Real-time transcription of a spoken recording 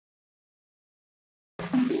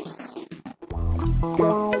Thank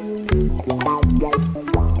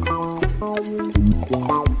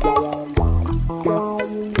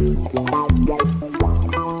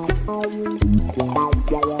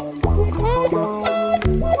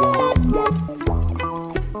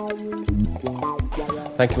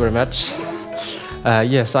you very much.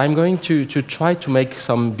 Yes, I'm going to try to make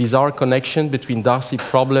some bizarre connection between Darcy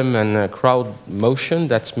problem and crowd motion.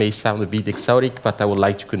 That may sound a bit exotic, but I would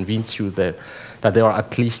like to convince you that there are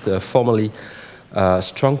at least formally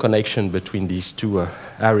strong connection between these two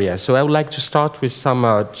areas. So I would like to start with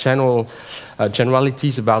some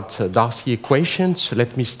generalities about Darcy equations.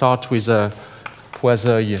 Let me start with a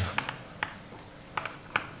Poiseuille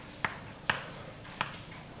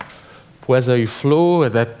flow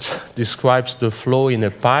that describes the flow in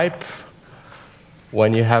a pipe.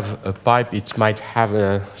 When you have a pipe, it might have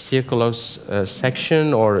a circular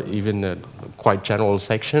section or even a quite general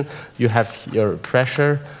section. You have your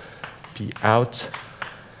pressure, P out.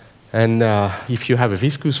 And if you have a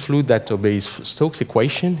viscous fluid that obeys Stokes'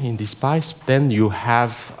 equation in this pipe, then you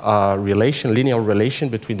have a relation, linear relation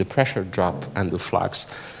between the pressure drop and the flux.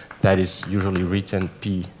 That is usually written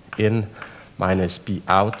P in minus P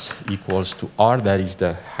out equals to R, that is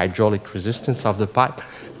the hydraulic resistance of the pipe,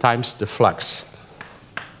 times the flux.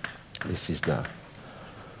 This is the...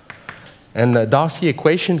 And the Darcy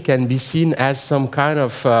equation can be seen as some kind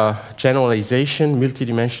of generalization,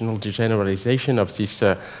 multidimensional generalization of this.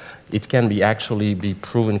 It can be actually be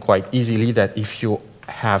proven quite easily that if you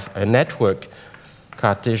have a network,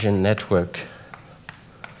 Cartesian network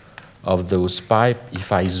of those pipes,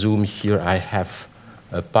 if I zoom here, I have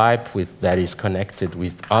a pipe that is connected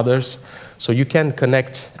with others. So you can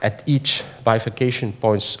connect at each bifurcation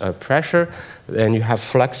points pressure, then you have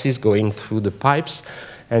fluxes going through the pipes.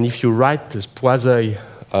 And if you write this Poiseuille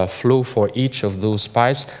flow for each of those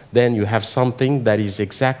pipes, then you have something that is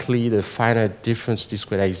exactly the finite difference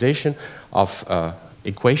discretization of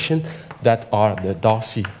equation that are the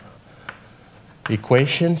Darcy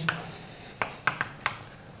equations.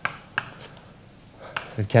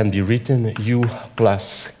 It can be written U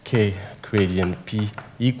plus K gradient P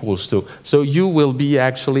equals to. So U will be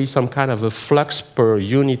actually some kind of a flux per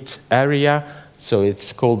unit area. So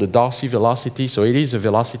it's called the Darcy velocity. So it is a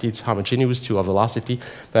velocity, it's homogeneous to a velocity,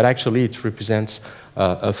 but actually it represents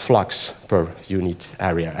a flux per unit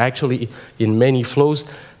area. Actually, in many flows,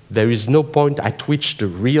 there is no point at which the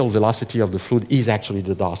real velocity of the fluid is actually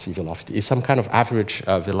the Darcy velocity. It's some kind of average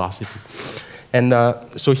velocity. And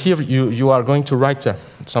so here you are going to write a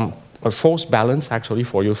force balance actually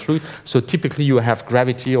for your fluid. So typically you have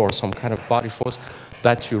gravity or some kind of body force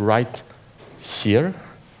that you write here.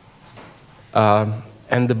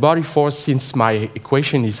 And the body force, since my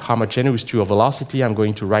equation is homogeneous to a velocity, I'm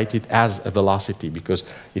going to write it as a velocity because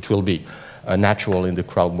it will be natural in the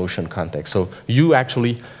crowd motion context. So U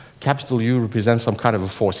actually, capital U represents some kind of a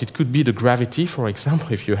force. It could be the gravity, for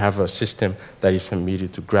example, if you have a system that is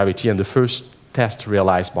submitted to gravity. And the first test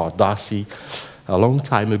realized by Darcy a long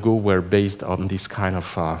time ago were based on this kind of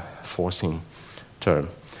forcing term.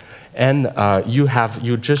 And you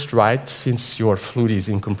just write, since your fluid is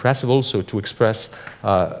incompressible, so to express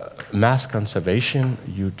mass conservation,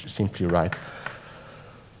 you simply write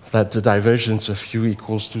that the divergence of U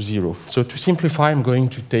equals to 0. So to simplify, I'm going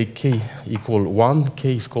to take K equal 1.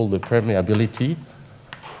 K is called the permeability.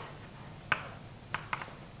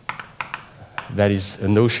 That is a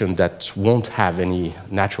notion that won't have any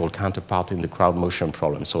natural counterpart in the crowd motion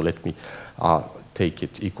problem. So let me take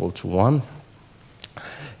it equal to 1.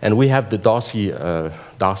 And we have the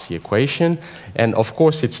Darcy equation. And of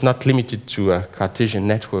course, it's not limited to Cartesian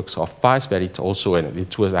networks of pipes, but it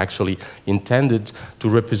was actually intended to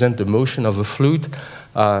represent the motion of a fluid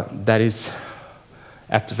that is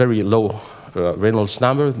at very low Reynolds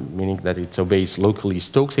number, meaning that it obeys locally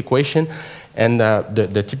Stokes' equation. And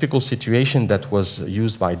the typical situation that was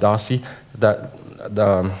used by Darcy,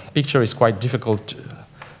 the picture is quite difficult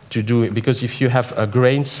to do because if you have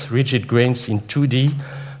rigid grains in 2D,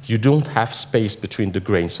 you don't have space between the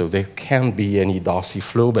grains, so there can't be any Darcy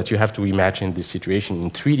flow, but you have to imagine the situation in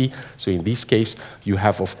 3D. So in this case, you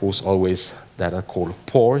have, of course, always that are called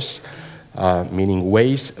pores, meaning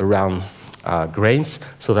ways around grains,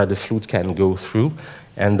 so that the fluid can go through.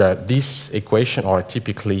 And these equations are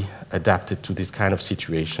typically adapted to this kind of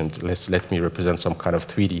situation. Let me represent some kind of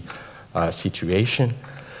 3D situation.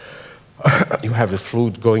 You have a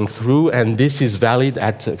fluid going through, and this is valid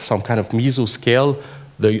at some kind of mesoscale.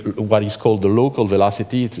 What is called the local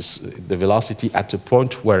velocity. It is the velocity at a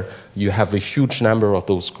point where you have a huge number of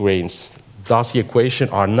those grains Darcy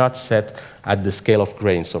equations are not set at the scale of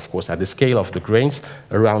grains, of course. At the scale of the grains,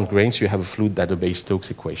 around grains, you have a fluid that obeys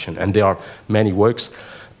Stokes' equation. And there are many works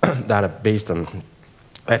that are based on,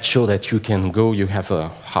 that show that you can go, you have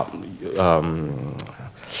a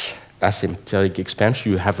asymptotic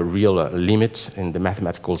expansion, you have a real limit in the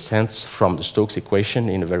mathematical sense from the Stokes equation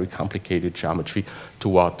in a very complicated geometry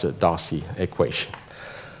toward the Darcy equation.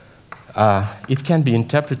 It can be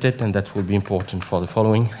interpreted, and that will be important for the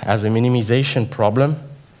following, as a minimization problem.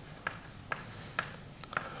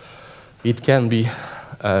 It can be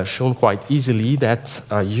shown quite easily that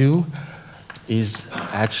U is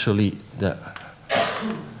actually the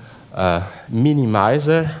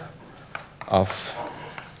minimizer of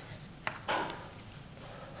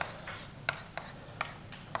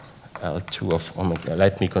L2 of omega.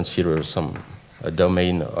 Let me consider some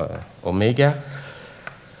domain omega.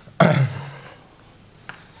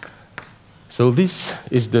 So this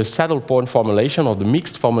is the saddle point formulation or the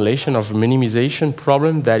mixed formulation of a minimization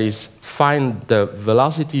problem, that is, find the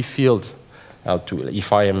velocity field L2,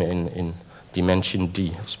 if I am in dimension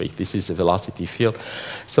d of space. This is a velocity field.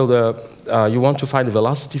 So you want to find a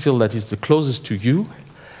velocity field that is the closest to u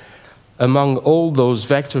among all those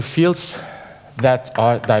vector fields that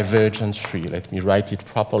are divergence free. Let me write it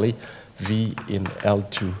properly. V in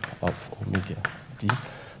L2 of omega d,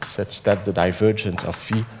 such that the divergence of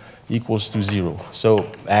V equals to 0. So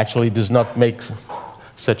actually it does not make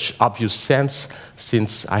such obvious sense,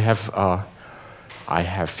 since I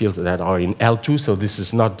have fields that are in L2, so this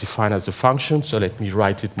is not defined as a function. So let me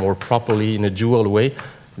write it more properly in a dual way.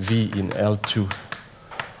 V in L2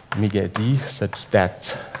 omega d, such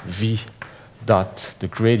that V dot the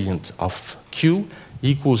gradient of Q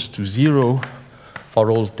equals to 0 for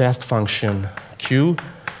all test function Q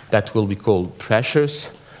that will be called pressures,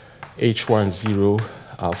 H10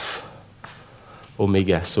 of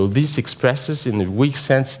omega. So this expresses in a weak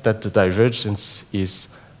sense that the divergence is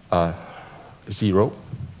 0.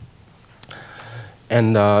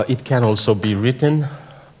 And it can also be written,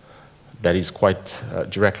 that is quite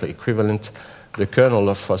directly equivalent, the kernel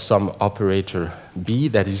of some operator B,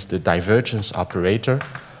 that is the divergence operator,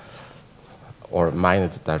 or minor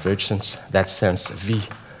divergence, that sense V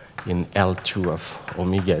in L2 of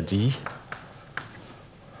omega d,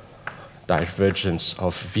 divergence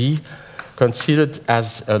of V, considered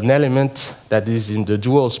as an element that is in the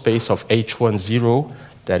dual space of H10,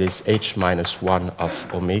 that is H minus 1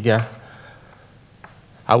 of omega.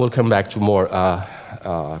 I will come back to more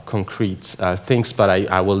concrete things, but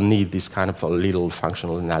I will need this kind of a little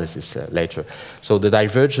functional analysis later. So the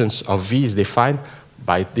divergence of V is defined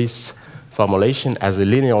by this formulation as a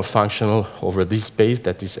linear functional over this space,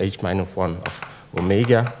 that is H minus 1 of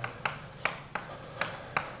omega.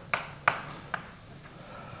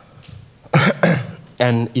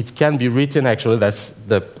 And it can be written, actually, that's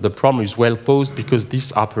the problem is well posed, because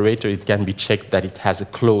this operator, it can be checked that it has a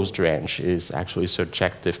closed range. It is actually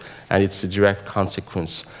surjective, and it's a direct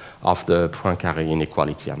consequence of the Poincaré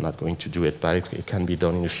inequality. I'm not going to do it, but it can be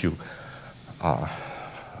done in a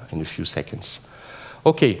few seconds.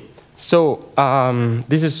 Okay, so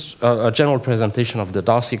this is a general presentation of the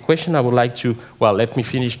Darcy equation. I would like to, well, let me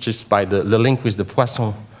finish just by the link with the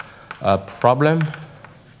Poisson problem.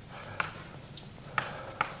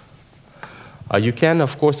 You can,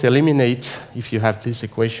 of course, eliminate, if you have this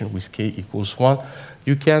equation with k equals 1,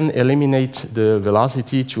 you can eliminate the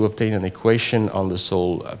velocity to obtain an equation on the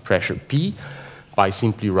sole pressure P by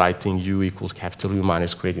simply writing U equals capital U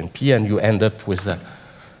minus gradient P, and you end up with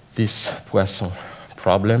this Poisson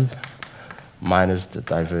problem minus the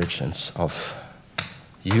divergence of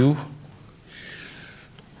U.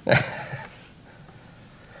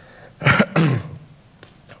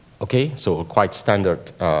 Okay, so a quite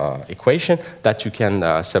standard equation that you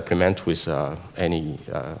can supplement with any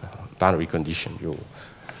boundary condition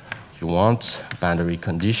you want. Boundary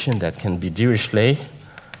condition that can be Dirichlet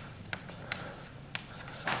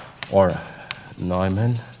or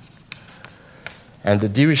Neumann. And the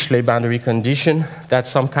Dirichlet boundary condition,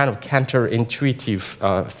 that's some kind of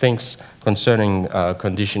counterintuitive things concerning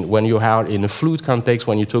condition. When you are in a fluid context,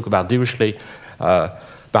 when you talk about Dirichlet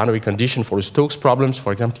boundary condition for the Stokes problems,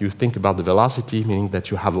 for example, you think about the velocity, meaning that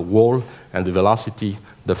you have a wall, and the velocity,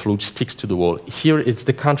 the fluid sticks to the wall. Here it's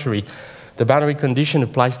the contrary. The boundary condition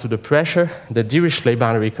applies to the pressure. The Dirichlet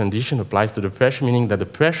boundary condition applies to the pressure, meaning that the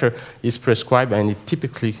pressure is prescribed, and it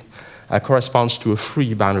typically corresponds to a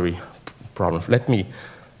free boundary problem. Let me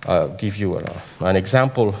give you an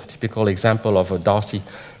example, typical example of a Darcy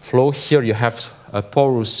flow. Here you have a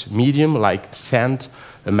porous medium like sand,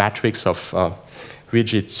 a matrix of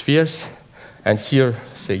rigid spheres, and here,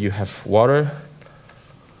 say you have water.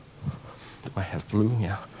 Do I have blue?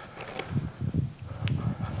 Yeah.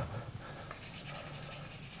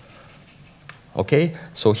 Okay,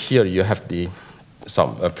 so here you have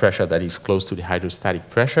some pressure that is close to the hydrostatic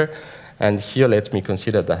pressure. And here let me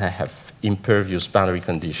consider that I have impervious boundary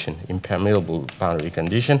condition, impermeable boundary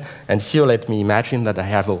condition. And here let me imagine that I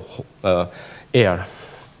have air.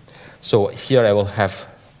 So here I will have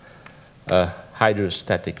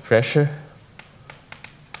hydrostatic pressure.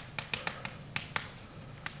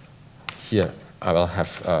 Here I will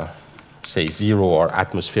have, say, 0 or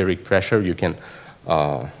atmospheric pressure. You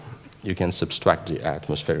can subtract the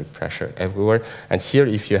atmospheric pressure everywhere. And here,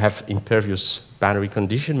 if you have impervious boundary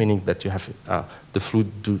condition, meaning that you have the fluid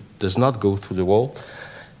does not go through the wall,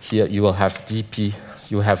 here you will have dp,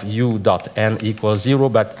 you have u dot n equals 0,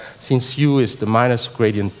 but since u is the minus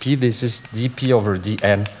gradient p, this is dp over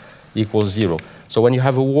dn equals 0. So when you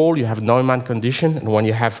have a wall, you have Neumann condition, and when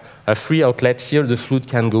you have a free outlet here, the fluid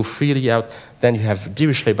can go freely out, then you have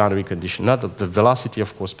Dirichlet boundary condition, not at the velocity,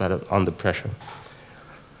 of course, but on the pressure.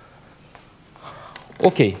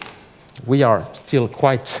 Okay, we are still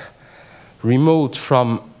quite remote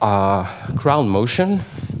from ground motion.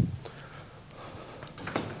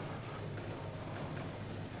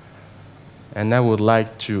 And I would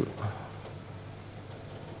like to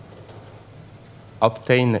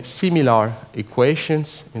obtain similar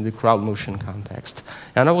equations in the ground motion context.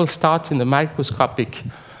 And I will start in the microscopic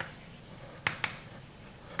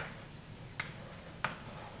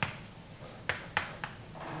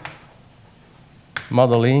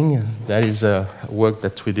modeling. That is a work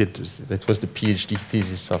that we did. That was the PhD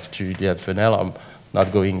thesis of Juliette Venel. I'm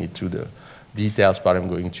not going into the details, but I'm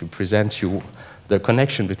going to present you the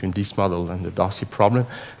connection between this model and the Darcy problem.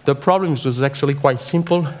 The problem was actually quite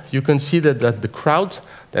simple. You consider that the crowd,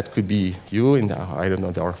 that could be you, in the, I don't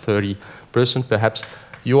know, there are 30 persons perhaps,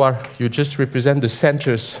 you just represent the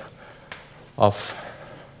centers of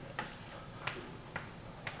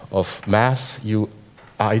mass. You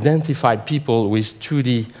identify people with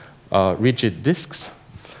 2D rigid disks,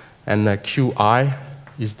 and QI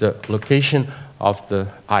is the location of the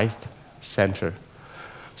ith center.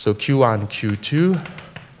 So Q1, Q2,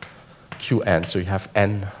 Qn, so you have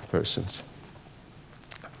n persons.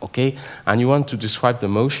 Okay, and you want to describe the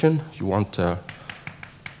motion. You want,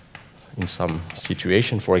 in some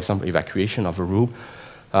situation, for example, evacuation of a room,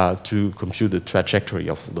 to compute the trajectory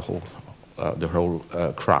of the whole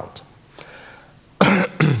crowd.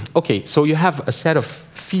 Okay, so you have a set of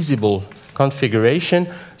feasible configuration.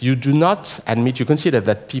 You do not admit, you consider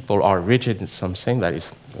that people are rigid in something that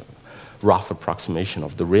is rough approximation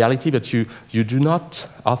of the reality, but you do not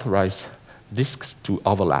authorize disks to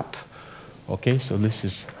overlap. Okay, so this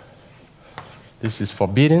is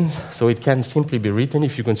forbidden. So it can simply be written,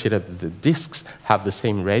 if you consider that the disks have the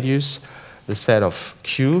same radius, the set of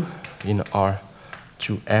Q in R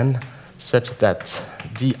to N, such that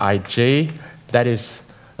Dij, that is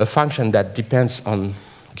a function that depends on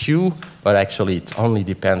Q, but actually it only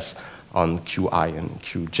depends on Qi and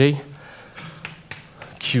Qj.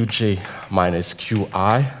 Qj minus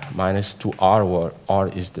Qi minus 2R, where R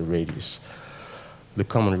is the radius, the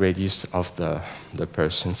common radius of the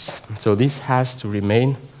persons. So this has to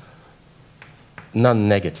remain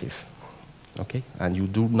non-negative, okay? And you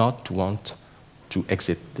do not want to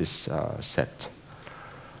exit this set,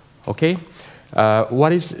 okay?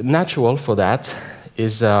 What is natural for that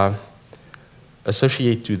is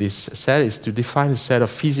associated to this set is to define a set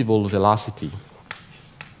of feasible velocity.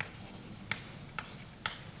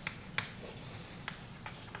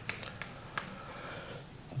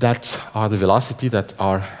 That are the velocity that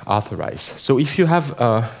are authorized. So if you have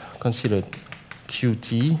considered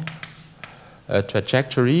Qt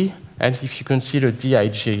trajectory, and if you consider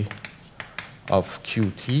Dij of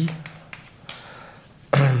Qt,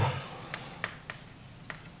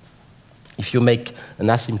 if you make an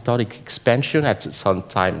asymptotic expansion at some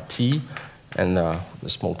time t and the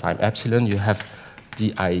small time epsilon, you have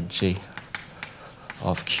Dij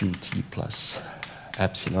of Qt plus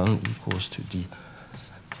epsilon equals to Dij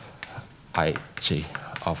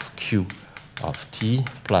of Q of t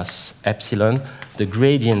plus epsilon, the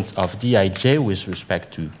gradient of Dij with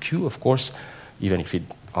respect to Q, of course, even if it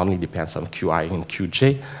only depends on Qi and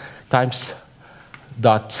Qj, times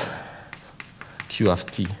dot Q of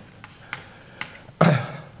t.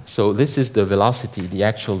 So this is the velocity, the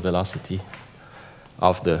actual velocity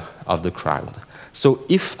of the crowd. So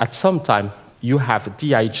if at some time you have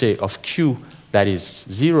Dij of Q that is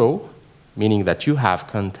 0, meaning that you have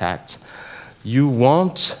contact, you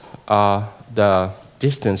want the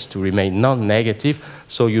distance to remain non-negative,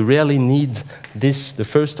 so you really need this, the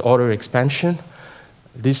first order expansion,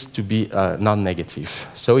 this to be non-negative.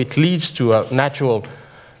 So it leads to a natural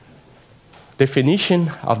definition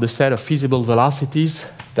of the set of feasible velocities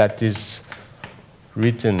that is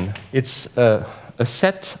written. It's a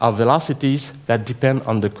set of velocities that depend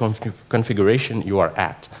on the configuration you are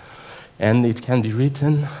at. And it can be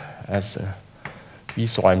written as V,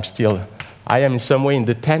 so I am in some way in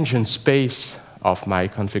the tangent space of my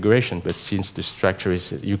configuration, but since the structure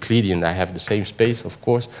is Euclidean, I have the same space, of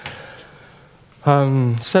course,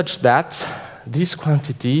 such that this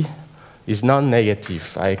quantity is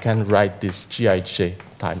non-negative. I can write this Gij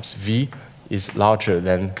times V is larger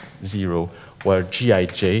than 0, where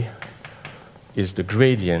Gij is the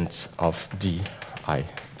gradient of Dij.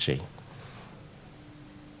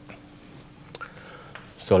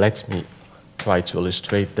 So let me try to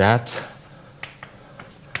illustrate that.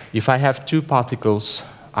 If I have two particles,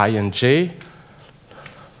 I and j,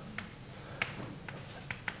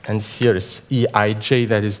 and here is Eij,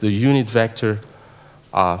 that is the unit vector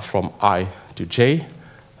from I to j,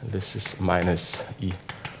 and this is minus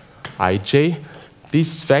Eij.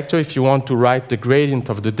 This vector, if you want to write the gradient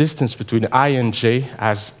of the distance between I and j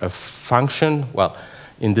as a function, well,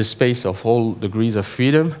 in the space of all degrees of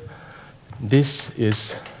freedom, this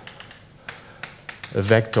is a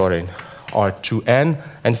vector in R2n,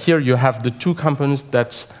 and here you have the two components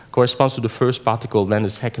that corresponds to the first particle, then the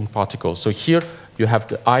second particle. So here you have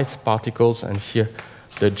the ith particles, and here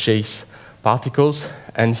the jth particles.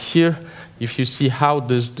 And here, if you see how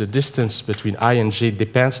does the distance between I and j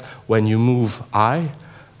depends when you move I,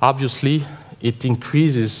 obviously it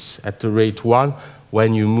increases at the rate 1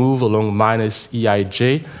 when you move along minus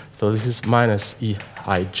Eij. So this is minus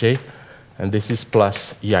Eij, and this is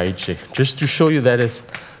plus Eij. Just to show you that it's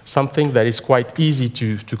something that is quite easy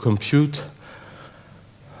to compute.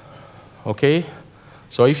 Okay?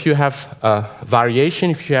 So if you have a variation,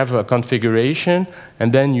 if you have a configuration,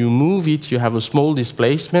 and then you move it, you have a small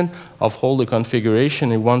displacement of all the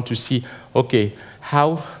configuration, and you want to see, okay,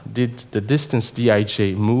 how did the distance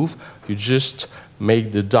Dij move? You just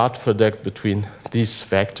make the dot product between this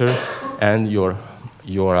vector and your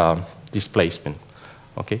displacement.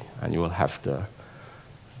 Okay? And you will have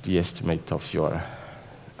the estimate of your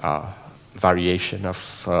variation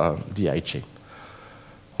of Dij.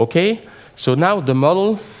 Okay? So now the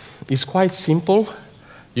model is quite simple.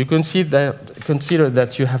 You can see consider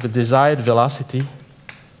that you have a desired velocity.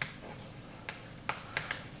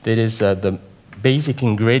 That is the basic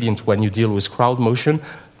ingredient when you deal with crowd motion,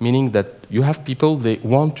 meaning that you have people, they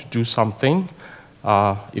want to do something.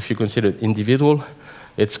 If you consider it individual,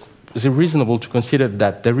 it's reasonable to consider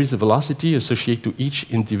that there is a velocity associated to each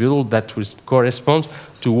individual that corresponds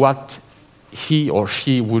to what he or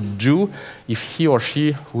she would do if he or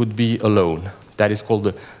she would be alone. That is called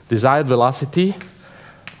the desired velocity.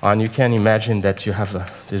 And you can imagine that you have a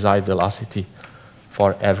desired velocity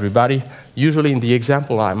for everybody. Usually in the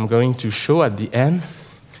example I'm going to show at the end,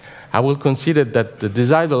 I will consider that the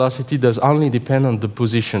desired velocity does only depend on the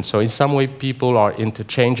position. So in some way, people are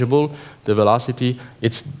interchangeable. The velocity,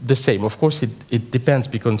 it's the same. Of course, it depends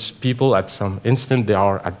because people at some instant, they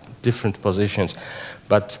are at different positions.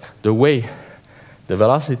 But the way the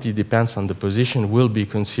velocity depends on the position will be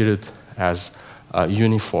considered as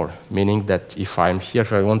uniform, meaning that if I'm here,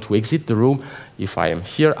 if I want to exit the room, if I am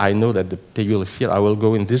here, I know that the table is here, I will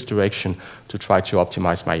go in this direction to try to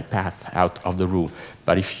optimize my path out of the room.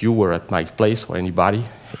 But if you were at my place or anybody,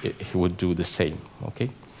 he would do the same, okay?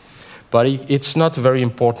 But it's not a very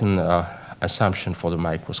important assumption for the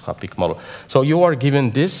microscopic model. So you are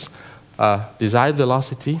given this desired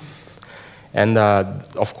velocity, and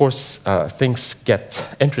of course, things get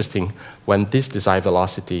interesting when this desired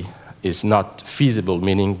velocity is not feasible,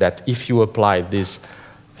 meaning that if you apply this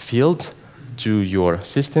field to your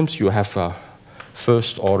systems, you have a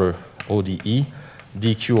first order ODE,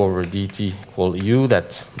 dq over dt equal u,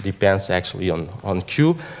 that depends actually on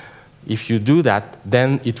q. If you do that,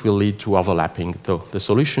 then it will lead to overlapping. So the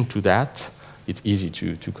solution to that, it's easy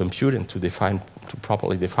to compute and to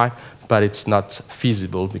properly define, but it's not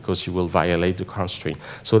feasible because you will violate the constraint.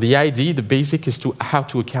 So the idea, the basic, is how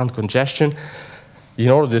to account congestion in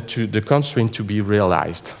order to the constraint to be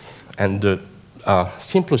realized. And the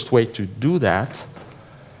simplest way to do that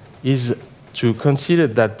is to consider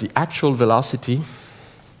that the actual velocity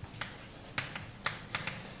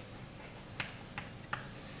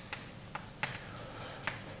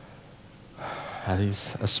that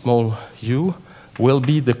is a small u, will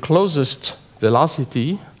be the closest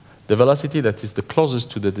velocity, the velocity that is the closest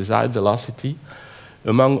to the desired velocity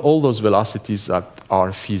among all those velocities that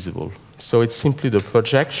are feasible. So it's simply the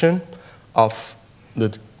projection of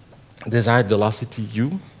the desired velocity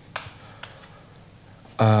u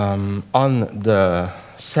on the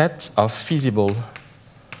set of feasible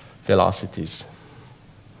velocities.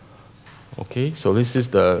 Okay, so this is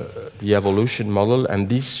the evolution model, and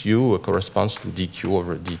this u corresponds to dq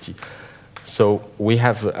over dt. So we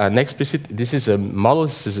have an explicit, this is a model,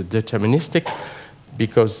 this is a deterministic,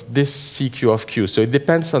 because this CQ of Q, so it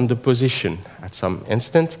depends on the position at some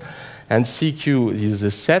instant, and CQ is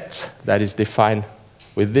a set that is defined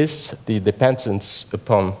with this. The dependence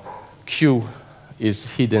upon Q is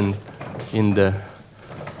hidden in the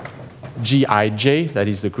Gij, that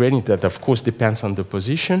is the gradient that of course depends on the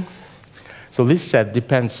position. So this set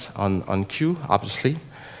depends on Q, obviously,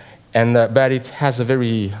 and but it has a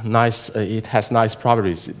very nice, it has nice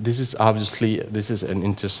properties. This is obviously, this is an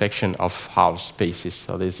intersection of half spaces.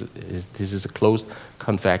 So this is a closed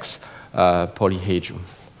convex polyhedron.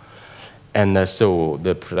 And so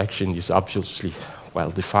the projection is obviously well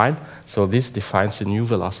defined. So this defines a new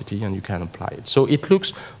velocity and you can apply it. So it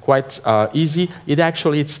looks quite easy.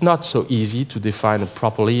 It's not so easy to define it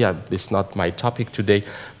properly. This is not my topic today,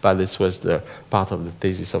 but this was the part of the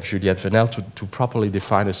thesis of Juliette Venel to properly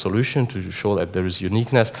define a solution to show that there is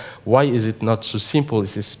uniqueness. Why is it not so simple?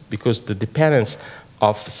 This is because the dependence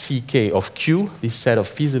of Ck of Q, this set of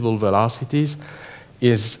feasible velocities,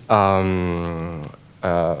 is highly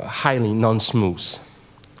non-smooth.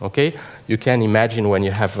 Okay, you can imagine when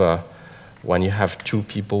you have two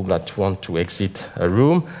people that want to exit a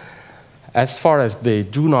room, as far as they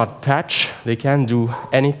do not touch, they can do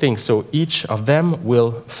anything. So each of them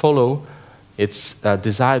will follow its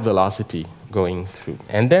desired velocity going through,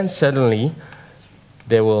 and then suddenly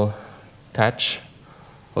they will touch.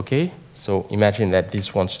 Okay, so imagine that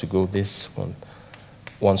this wants to go, this one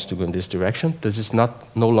wants to go in this direction. This is no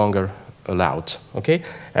longer allowed. Okay,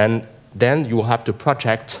 and then you will have to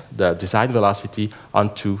project the desired velocity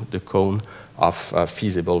onto the cone of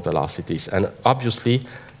feasible velocities. And obviously,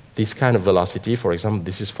 this kind of velocity, for example,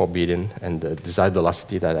 this is forbidden, and the desired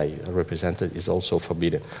velocity that I represented is also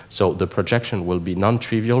forbidden. So the projection will be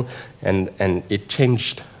non-trivial, and it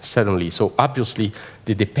changed suddenly. So obviously,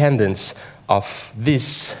 the dependence of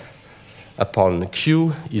this upon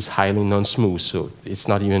Q is highly non-smooth, so it's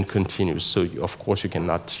not even continuous. So of course you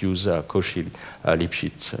cannot use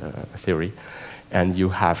Cauchy-Lipschitz theory, and you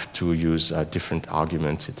have to use a different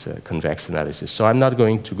argument. It's a convex analysis. So I'm not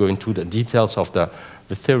going to go into the details of the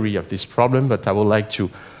theory of this problem, but I would like to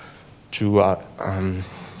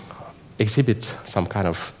exhibit some kind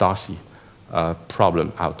of Darcy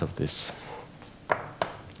problem out of this.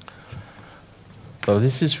 So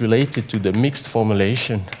this is related to the mixed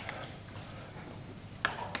formulation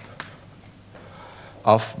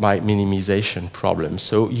of my minimization problem.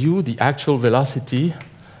 So u, the actual velocity,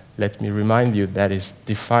 let me remind you, that is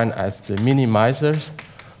defined as the minimizers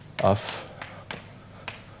of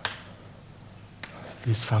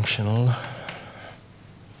this functional.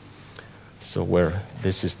 So where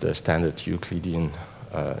this is the standard Euclidean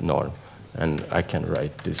norm, and I can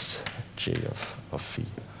write this J of phi.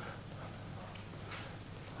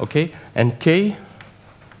 Okay, and K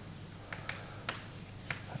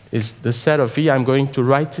is the set of V. I'm going to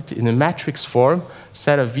write it in a matrix form,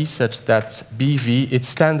 set of V such that BV, it's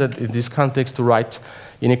standard in this context to write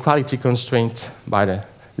inequality constraint by the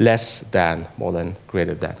less than, more than,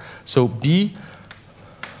 greater than. So B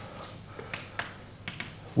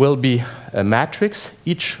will be a matrix,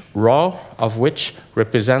 each row of which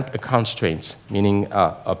represent a constraint, meaning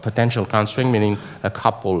a potential constraint, meaning a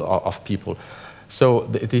couple of people. So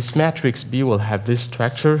this matrix B will have this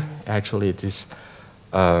structure. Actually, it is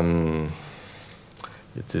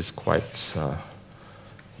quite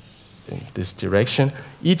in this direction.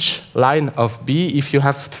 Each line of B, if you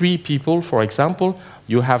have 3 people, for example,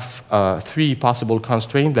 you have 3 possible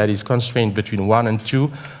constraints. That is constraint between 1 and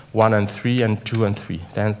 2, 1 and 3, and 2 and 3.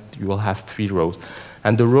 Then you will have 3 rows.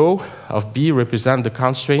 And the row of B represent the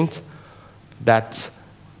constraint that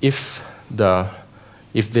if,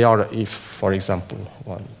 for example,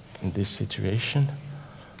 one in this situation,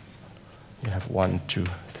 you have 1, 2,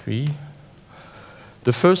 3.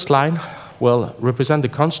 The first line will represent the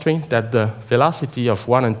constraint that the velocity of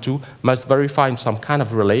 1 and 2 must verify in some kind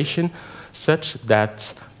of relation such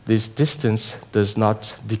that this distance does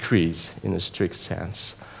not decrease in a strict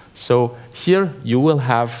sense. So here you will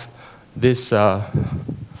have this,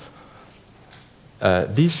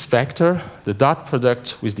 this vector, the dot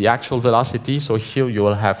product with the actual velocity. So here you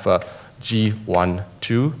will have G1,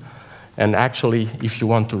 2. And actually, if you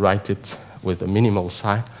want to write it with a minimal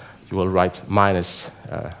sign, you will write minus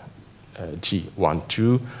G1,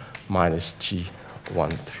 2, minus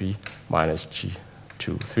G1, 3, minus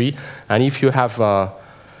G2, 3. And if you have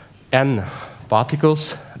n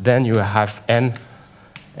particles, then you have n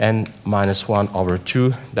n minus 1 over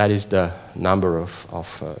 2. That is the number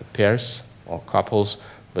of pairs or couples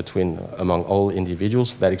among all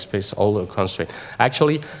individuals that express all the constraints.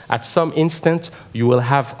 Actually, at some instant, you will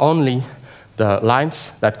have only the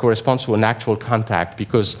lines that correspond to an actual contact,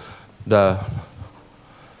 because the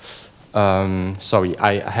sorry,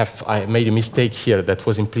 I made a mistake here that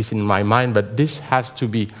was implicit in my mind, but this has to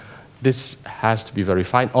be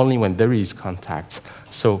verified only when there is contact.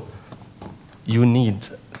 So you need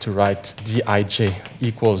to write dij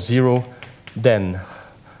equals 0, then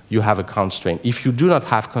you have a constraint. If you do not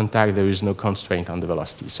have contact, there is no constraint on the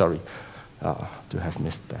velocity. Sorry to have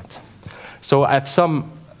missed that. So at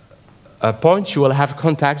some point, you will have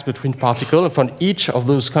contacts between particles, and from each of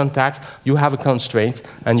those contacts, you have a constraint,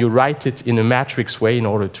 and you write it in a matrix way in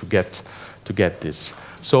order to get this.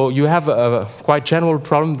 So you have a quite general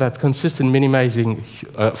problem that consists in minimizing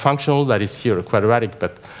functional, that is here a quadratic,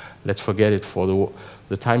 but let's forget it for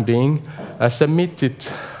the time being, submitted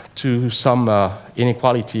to some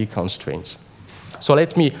inequality constraints. So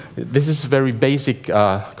this is very basic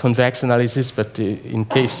convex analysis, but in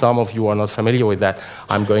case some of you are not familiar with that,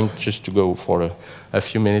 I'm going just to go for a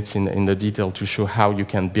few minutes in the detail to show how you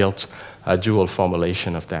can build a dual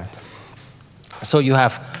formulation of that. So you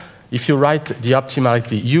have, if you write the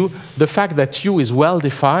optimality U, the fact that U is well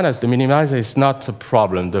defined as the minimizer is not a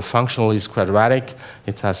problem. The functional is quadratic,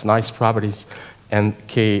 it has nice properties, and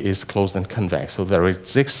K is closed and convex. So there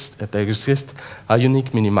exists a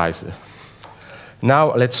unique minimizer.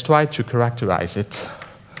 Now let's try to characterize it.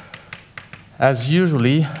 As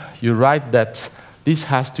usually, you write that this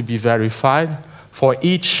has to be verified for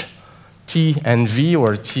each T and V,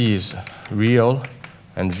 where T is real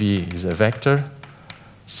and V is a vector,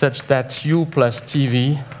 such that U plus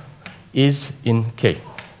TV is in K.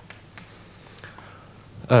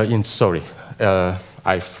 I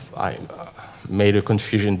made a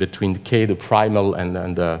confusion between K, the primal,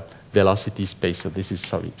 and the velocity space. So this is,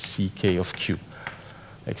 sorry, CK of Q.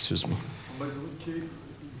 Excuse me. By the way, K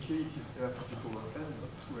it is R to the power n,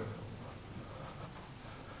 not 2R.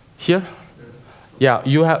 Here? Yeah,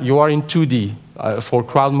 you are in 2D. For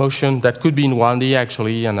crowd motion, that could be in 1D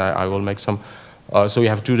actually, and I will make some. So you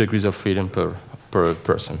have 2 degrees of freedom per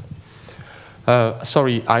person.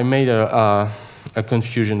 Sorry, I made a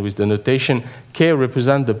confusion with the notation. K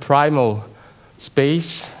represents the primal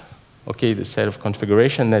space, okay, the set of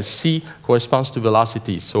configuration, as C corresponds to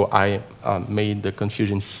velocity. So I made the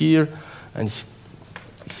confusion here, and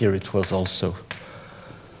here it was also.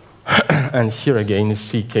 And here again is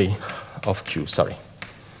CK of Q, sorry.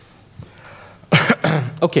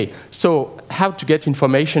 Okay, so how to get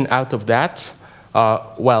information out of that?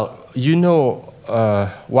 Well, you know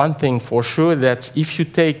one thing for sure, that if you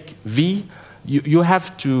take V, you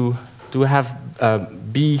have to have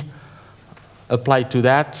B applied to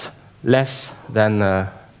that less than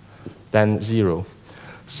 0.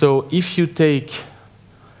 So if you take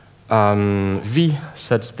V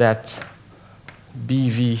such that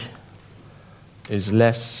BV is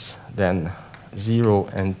less than 0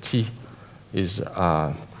 and T is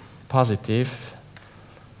positive,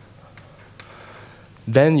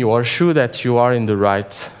 then you are sure that you are in the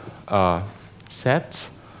right set.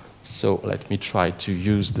 So let me try to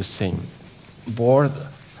use the same board.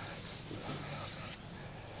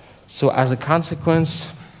 So as a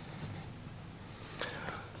consequence,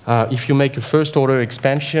 if you make a first order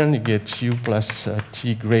expansion, you get U plus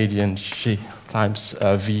T gradient G times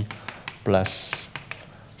V plus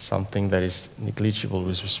something that is negligible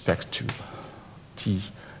with respect to T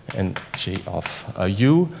and J of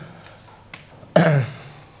U.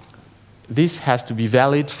 This has to be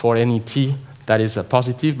valid for any T that is a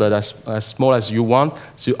positive, but as small as you want.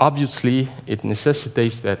 So obviously, it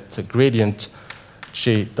necessitates that the gradient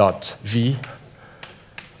J dot V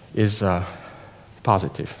is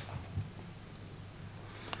positive.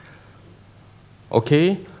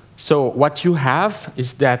 Okay, so what you have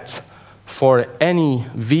is that for any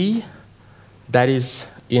V that is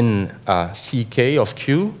in CK of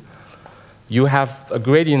Q, you have a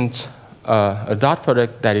gradient, a dot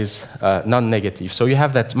product that is non-negative. So you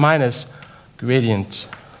have that minus gradient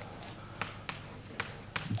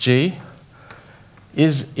J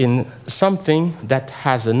is in something that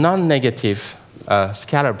has a non-negative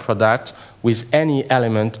scalar product with any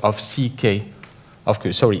element of CK of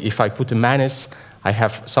Q. Sorry, if I put a minus, I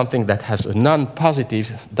have something that has a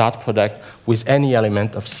non-positive dot product with any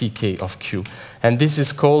element of CK of Q. And this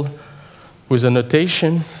is called, with a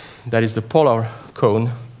notation that is the polar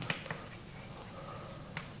cone,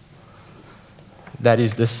 that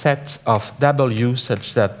is the set of W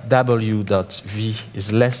such that W dot V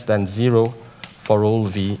is less than 0 for all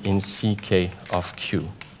V in CK of Q.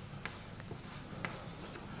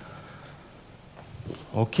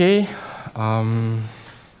 Okay.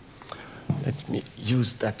 Let me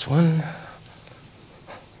use that one.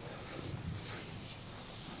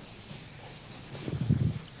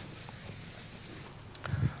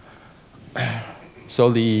 So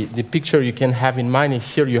the picture you can have in mind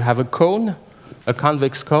here, you have a cone, a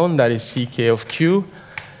convex cone that is ck of q,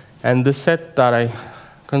 and the set that I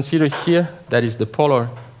consider here, that is the polar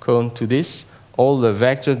cone to this, all the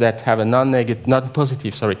vectors that have a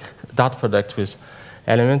non-positive, dot product with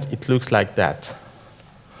element, it looks like that.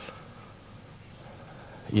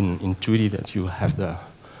 In 2D that you have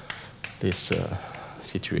this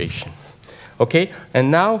situation. Okay, and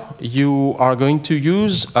now you are going to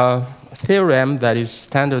use a theorem that is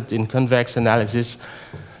standard in convex analysis.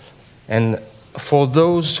 And for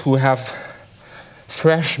those who have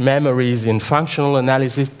fresh memories in functional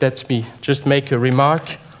analysis, let me just make a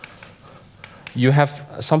remark. You have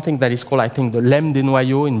something that is called, I think, the lemme des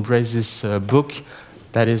noyaux in Braze's book.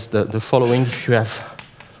 That is the following. If you have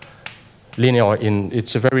linear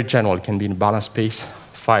it's a very general, it can be in balance space,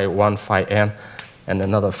 phi 1, phi n, and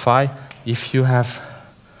another phi. If you have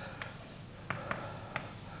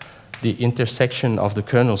the intersection of the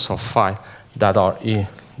kernels of phi that are in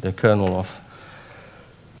the kernel of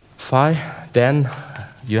phi, then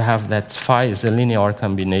you have that phi is a linear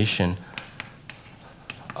combination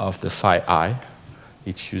of the phi I.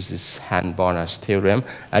 It uses Hahn-Barner's theorem.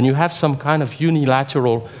 And you have some kind of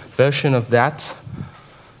unilateral version of that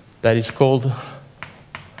is called,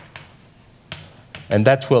 and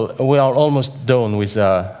that we are almost done with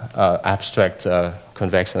abstract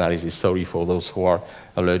convex analysis. Sorry for those who are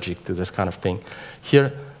allergic to this kind of thing.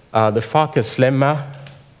 Here, the Farkas lemma,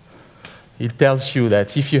 it tells you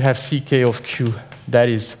that if you have ck of q, that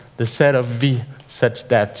is the set of v such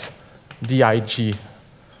that dig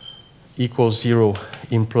equals 0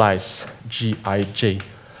 implies gij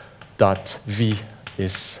dot v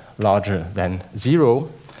is larger than 0.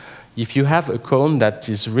 If you have a cone that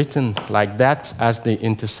is written like that as the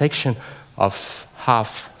intersection of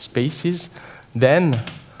half spaces, then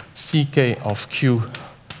ck of q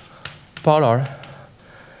polar,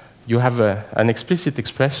 you have an explicit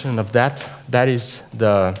expression of that. That is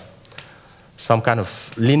some kind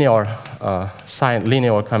of linear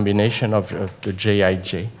linear combination of the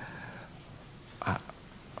jij.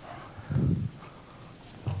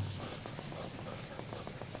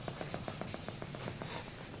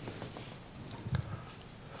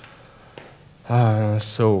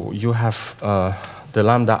 So you have the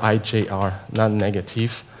lambda ij are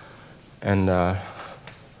non-negative, and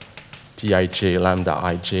dij lambda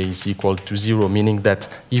ij is equal to 0, meaning that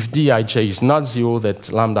if dij is not 0, that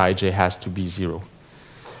lambda ij has to be 0.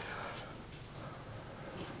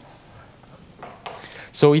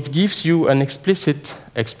 So it gives you an explicit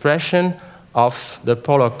expression of the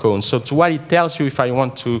polar cone. So to what it tells you, if I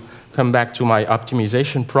want to come back to my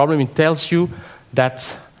optimization problem, it tells you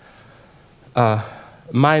that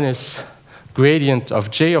minus gradient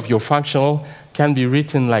of j of your functional can be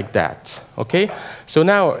written like that. Okay? So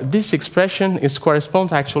now this expression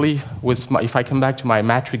corresponds actually with if I come back to my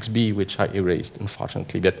matrix B, which I erased,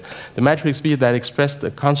 unfortunately, but the matrix B that expressed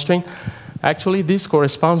the constraint, actually this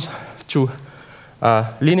corresponds to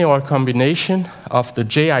a linear combination of the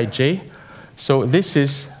jij. So this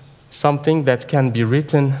is something that can be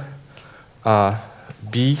written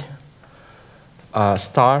B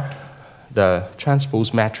star, the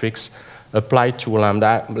transpose matrix applied to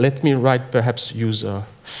lambda. Let me perhaps use a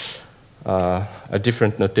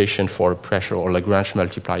different notation for pressure or Lagrange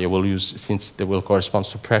multiplier. We'll use, since they will correspond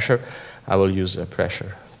to pressure, I will use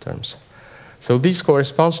pressure terms. So this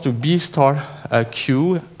corresponds to B star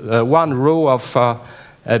Q. One row of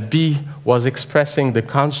B was expressing the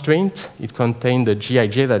constraint. It contained the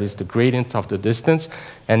gij, that is the gradient of the distance.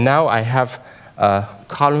 And now I have a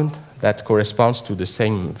column that corresponds to the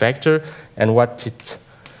same vector. And what it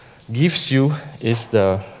gives you is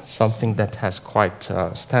something that has quite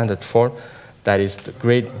standard form. That is the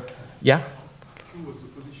grade. Yeah?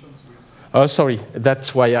 Oh, sorry.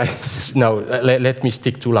 That's why no, let me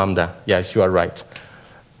stick to lambda. Yes, you are right.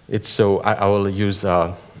 It's so I will use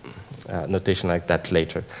notation like that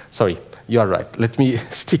later. Sorry, you are right. Let me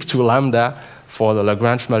stick to lambda for the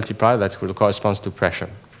Lagrange multiplier that will correspond to pressure.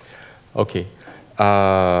 Okay.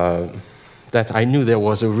 That I knew there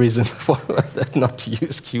was a reason for that not to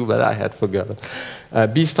use Q, but I had forgotten.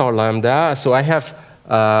 B star lambda. So I have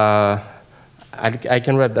I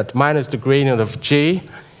can write that minus the gradient of J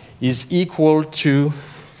is equal to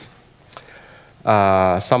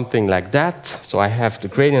something like that. So I have the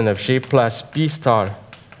gradient of J plus B star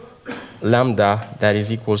lambda that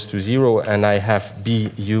is equals to 0, and I have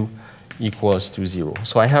BU equals to 0.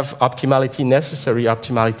 So I have optimality, necessary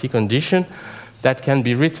optimality condition that can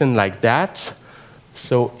be written like that.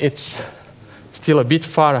 So it's still a bit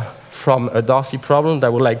far from a Darcy problem that I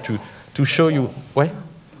would like to show you. What?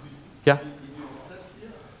 Yeah? In your set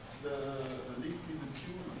here, the link with the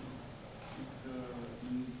Q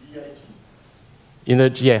is in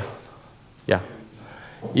DIG. Yeah.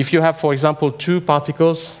 If you have, for example, two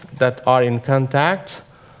particles that are in contact,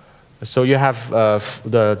 so you have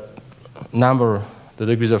the number, the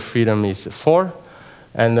degrees of freedom is 4.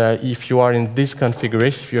 And if you are in this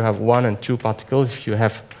configuration, if you have 1 and 2 particles, if you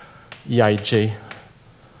have Eij,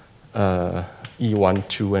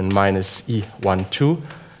 E12 and minus E12,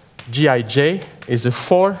 Gij is a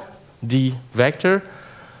 4D vector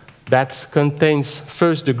that contains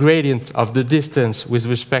first the gradient of the distance with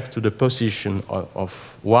respect to the position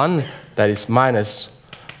of 1, that is minus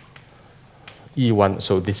E1,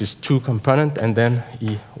 so this is 2 component, and then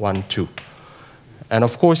E12. And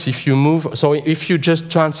of course, if you move, so if you just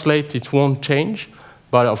translate, it won't change,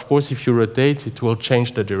 but of course, if you rotate, it will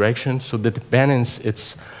change the direction, so the dependence,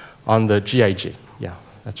 it's on the Gij. Yeah,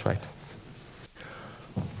 that's right.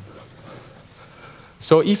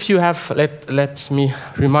 So if you have, let me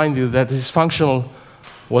remind you that this functional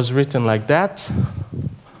was written like that.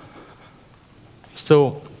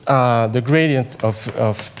 So the gradient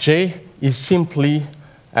of J is simply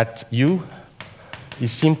at U,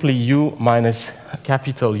 is simply U minus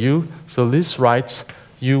capital U. So this writes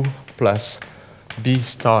U plus B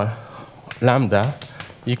star lambda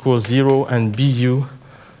equals 0 and BU,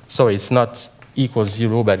 sorry, it's not equals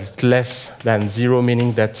 0, but it's less than 0,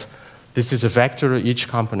 meaning that this is a vector, each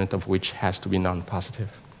component of which has to be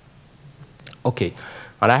non-positive. Okay,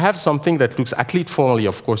 and I have something that looks, at least formally,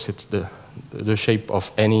 of course, it's the shape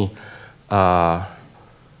of any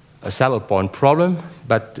a saddle point problem,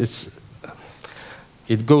 but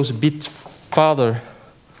it goes a bit farther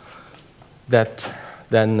than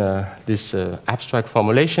this abstract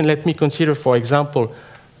formulation. Let me consider, for example,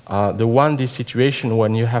 the 1D situation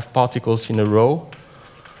when you have particles in a row.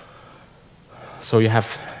 So you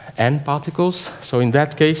have n particles. So in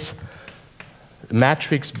that case,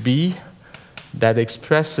 matrix B that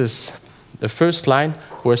expresses the first line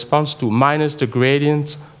corresponds to minus the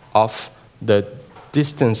gradient of the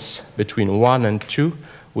distance between 1 and 2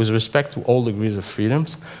 with respect to all degrees of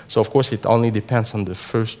freedoms. So of course it only depends on the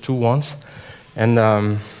first two ones. And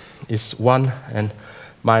it's 1 and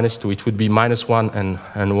minus 2. It would be minus 1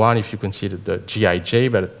 and 1 if you consider the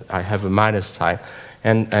Gij, but I have a minus sign.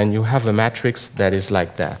 And you have a matrix that is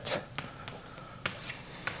like that.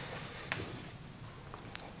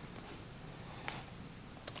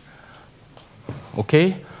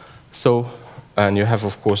 Okay, so, and you have,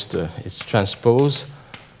 of course, its transpose,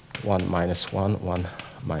 1 minus 1, 1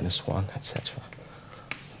 minus 1, etc.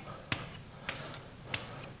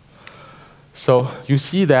 So you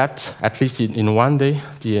see that, at least in one day,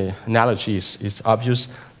 the analogy is obvious.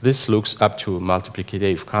 This looks up to a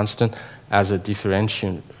multiplicative constant as a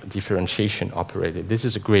differentiation operator. This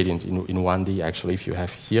is a gradient in 1D, actually, if you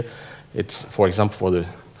have here. It's, for example, for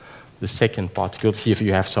the second particle. Here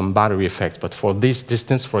you have some boundary effects, but for this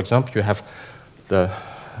distance, for example, you have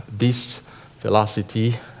this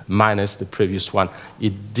velocity minus the previous one.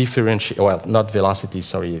 It differentiates, well, not velocity,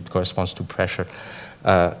 sorry, it corresponds to pressure.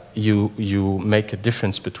 You make a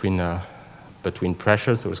difference between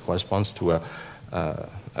pressures, so it corresponds to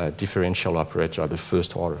a differential operator of the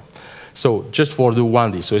first order. So just for the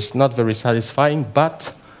 1D, so it's not very satisfying,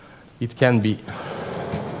 but it can be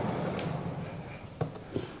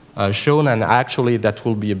shown, and actually that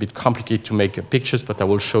will be a bit complicated to make pictures, but I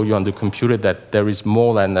will show you on the computer that there is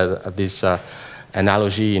more than this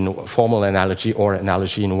analogy in formal analogy or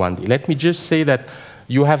analogy in 1D. Let me just say that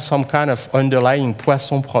you have some kind of underlying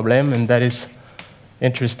Poisson problem, and that is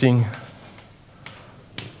interesting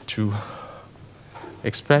to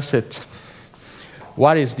express it.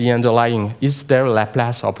 What is the underlying? Is there a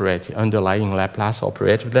Laplace operator, underlying Laplace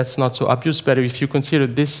operator? That's not so obvious, but if you consider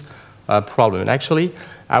this problem, and actually,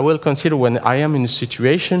 I will consider when I am in a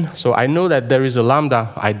situation, so I know that there is a lambda,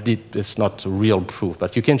 it's not a real proof,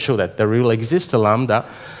 but you can show that there will exist a lambda.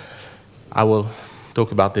 I will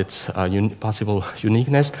talk about its possible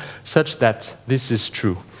uniqueness, such that this is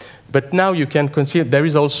true. But now you can consider, there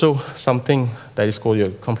is also something that is called a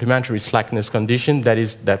complementary slackness condition, that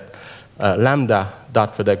is that lambda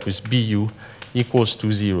dot product with BU equals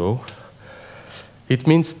to 0. It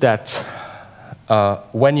means that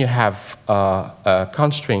when you have a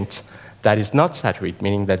constraint that is not saturated,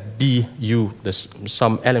 meaning that BU,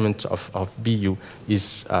 some element of BU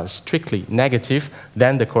is strictly negative,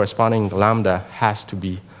 then the corresponding lambda has to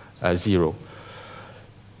be 0.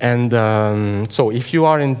 And so if you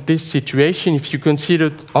are in this situation, if you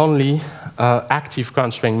consider only active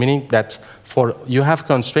constraint, meaning that you have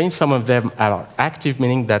constraints, some of them are active,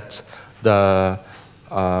 meaning that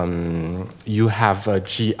you have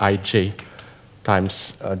Gij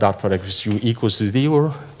times dot product with u equals to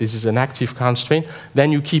 0. This is an active constraint.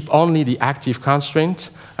 Then you keep only the active constraint,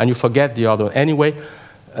 and you forget the other. Anyway,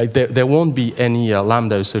 there won't be any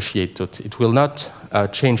lambda associated. It will not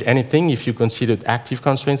change anything if you consider active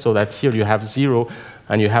constraints, so that here you have 0,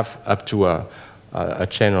 and you have up to a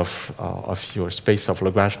chain of your space of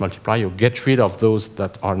Lagrange multiplier. You get rid of those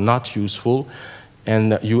that are not useful,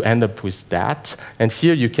 and you end up with that. And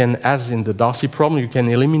here you can, as in the Darcy problem, you can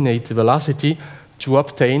eliminate the velocity to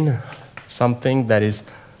obtain something that is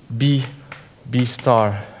b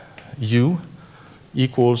star u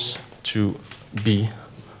equals to b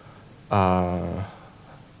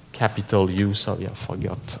capital U. Sorry, I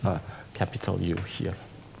forgot capital U here.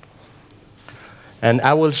 And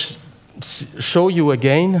I will show you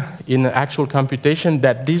again in actual computation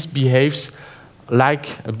that this behaves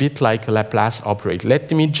a bit like a Laplace operator.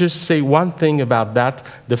 Let me just say one thing about that,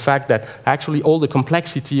 the fact that actually all the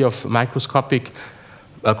complexity of microscopic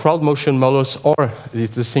crowd motion models, or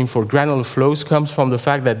it's the same for granular flows, comes from the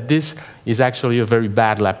fact that this is actually a very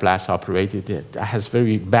bad Laplace operator. It has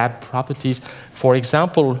very bad properties. For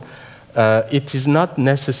example, it is not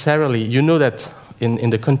necessarily, you know that in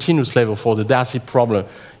the continuous level for the Darcy problem,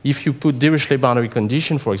 if you put Dirichlet boundary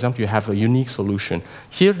condition, for example, you have a unique solution.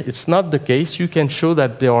 Here, it's not the case. You can show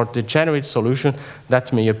that there are degenerate solutions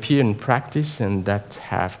that may appear in practice and that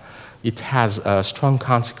it has strong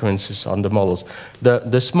consequences on the models.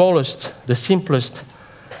 The simplest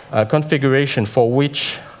configuration for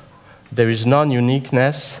which there is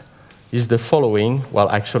non-uniqueness is the following. Well,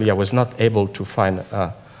 actually, I was not able to find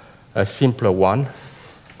a simpler one.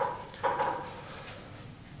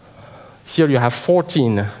 Here you have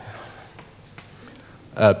 14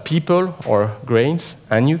 people or grains,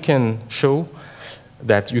 and you can show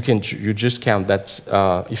that you just count that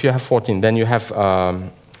if you have 14, then you have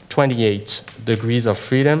 28 degrees of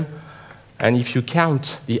freedom. And if you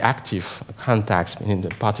count the active contacts in the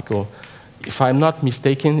particle, if I'm not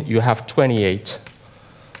mistaken, you have 28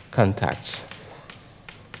 contacts.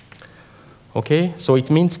 Okay, so it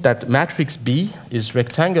means that matrix B is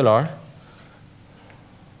rectangular,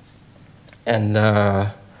 and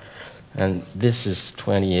this is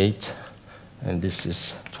 28, and this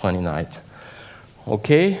is 29.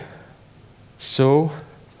 Okay, so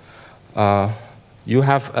you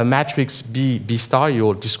have a matrix B star,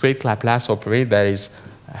 your discrete Laplace operator that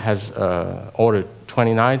has order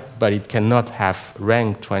 29, but it cannot have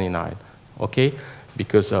rank 29. Okay,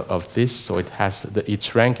 because of this, so it has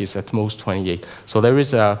its rank is at most 28. So there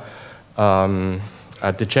is a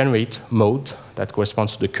degenerate mode that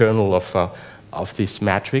corresponds to the kernel of this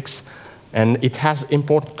matrix. And it has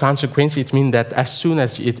important consequences. It means that as soon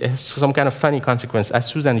as it has some kind of funny consequence, as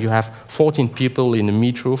soon as you have 14 people in a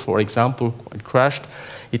metro, for example, crushed,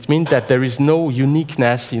 it means that there is no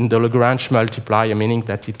uniqueness in the Lagrange multiplier, meaning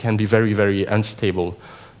that it can be very, very unstable.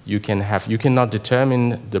 You cannot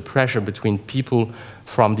determine the pressure between people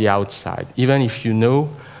from the outside, even if you know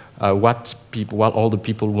what all the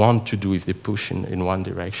people want to do if they push in one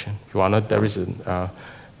direction. There is a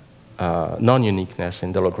non-uniqueness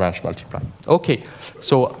in the Lagrange multiplier. Okay,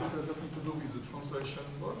 so Does that have nothing to do with the translation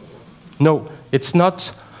mode? no, it's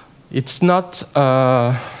not. It's not.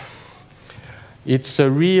 It's a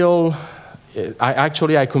real.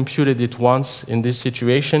 I computed it once in this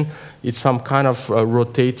situation. It's some kind of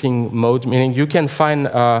rotating mode, meaning you can find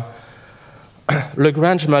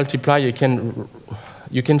Lagrange multiplier.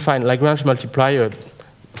 You can find Lagrange multiplier.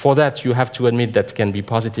 For that, you have to admit that it can be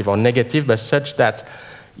positive or negative, but such that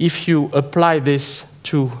if you apply this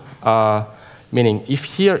to, meaning if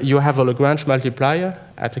here you have a Lagrange multiplier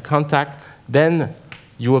at a contact, then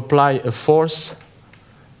you apply a force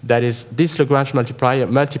that is this Lagrange multiplier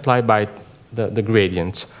multiplied by the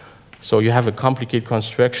gradient. So you have a complicated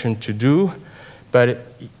construction to do, but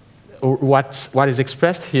what is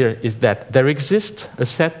expressed here is that there exists a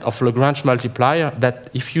set of Lagrange multiplier that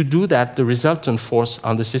if you do that, the resultant force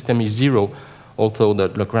on the system is 0, although the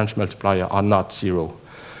Lagrange multiplier are not 0.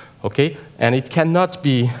 Okay? And it cannot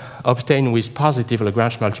be obtained with positive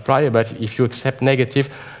Lagrange multiplier, but if you accept negative,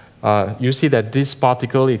 you see that this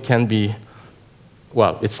particle, it can be,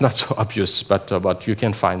 well, it's not so obvious, but you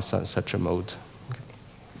can find such a mode.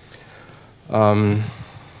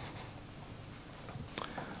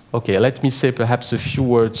 Okay, let me say perhaps a few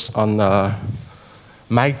words on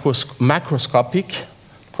macroscopic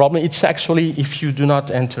problem. It's actually, if you do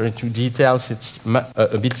not enter into details, it's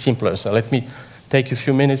a bit simpler. So let me take a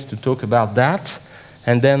few minutes to talk about that,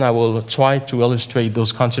 and then I will try to illustrate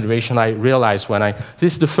those considerations. I realize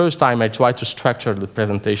this is the first time I try to structure the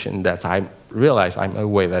presentation that I realize I'm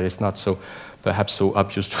aware that it's not so, perhaps so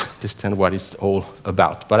obvious to understand what it's all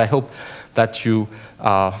about. But I hope that you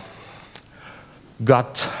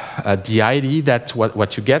got the idea that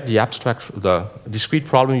what you get, the abstract, the discrete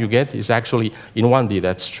problem you get is actually in 1D.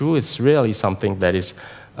 That's true. It's really something that is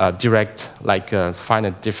direct, like a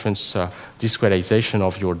finite difference discretization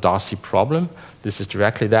of your Darcy problem. This is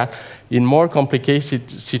directly that. In more complicated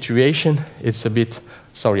situation, it's a bit,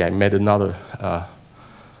 sorry, I made another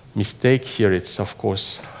mistake here. It's, of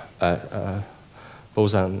course,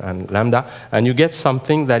 boson and lambda, and you get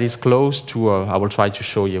something that is close to, I will try to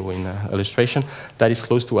show you in illustration, that is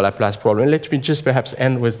close to a Laplace problem. Let me just perhaps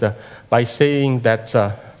end with by saying that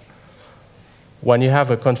when you have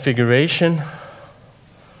a configuration,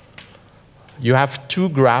 you have two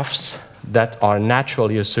graphs that are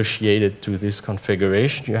naturally associated to this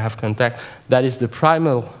configuration. You have contact, that is the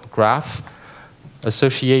primal graph,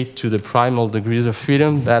 associate to the primal degrees of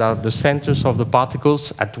freedom that are the centers of the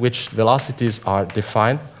particles at which velocities are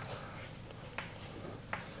defined.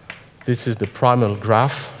 This is the primal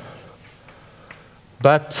graph.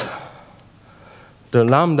 But the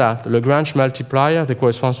lambda, the Lagrange multiplier, that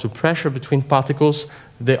corresponds to pressure between particles,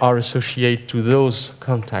 they are associated to those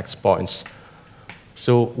contact points.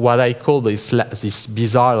 So what I call this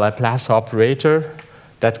bizarre Laplace operator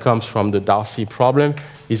that comes from the Darcy problem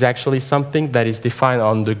is actually something that is defined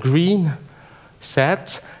on the green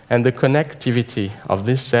set, and the connectivity of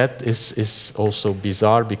this set is also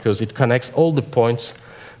bizarre because it connects all the points,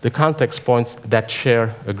 the context points that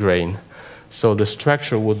share a grain. So the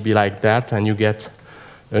structure would be like that, and you get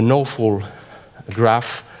an awful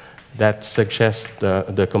graph that suggests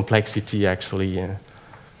the complexity actually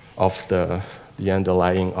of the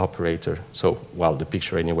underlying operator. So, well, the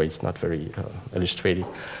picture anyway is not very illustrated.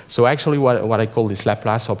 So actually what I call this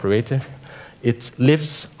Laplace operator, it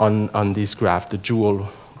lives on this graph, the dual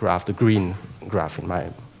graph, the green graph in my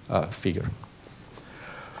figure.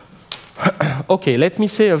 Okay, let me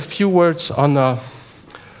say a few words on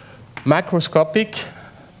macroscopic,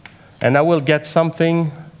 and I will get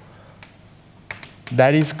something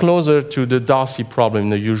that is closer to the Darcy problem in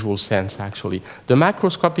the usual sense, actually. The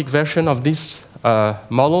macroscopic version of this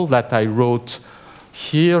model that I wrote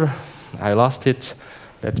here, I lost it.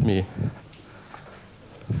 Let me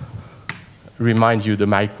remind you the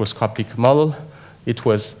microscopic model. It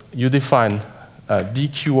was, you define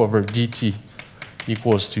dq over dt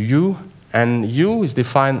equals to u, and u is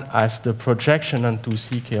defined as the projection onto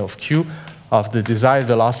ck of q of the desired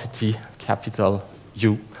velocity, capital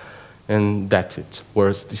U. And that's it.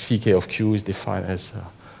 Whereas the ck of q is defined as,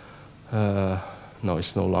 no,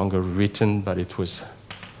 it's no longer written, but it was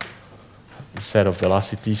a set of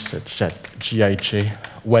velocities such that gij,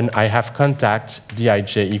 when I have contact,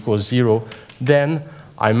 dij equals 0, then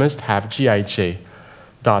I must have gij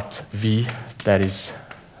dot v that is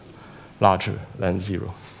larger than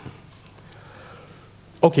 0.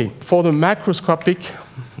 Okay, for the macroscopic,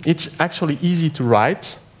 it's actually easy to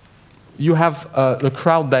write. You have a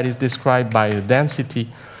crowd that is described by a density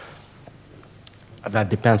that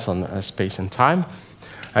depends on space and time.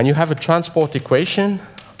 And you have a transport equation.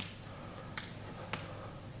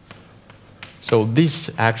 So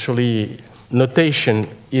this actually notation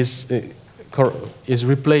is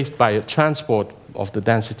replaced by a transport of the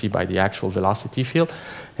density by the actual velocity field.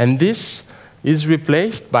 And this is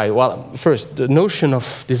replaced by, well, first, the notion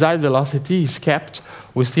of desired velocity is kept.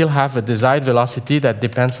 We still have a desired velocity that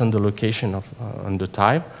depends on the location of on the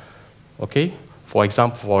time. Okay? For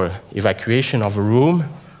example, for evacuation of a room,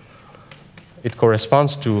 it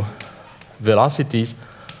corresponds to velocities.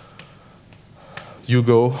 You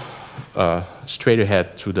go straight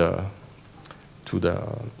ahead to the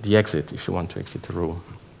exit if you want to exit the room.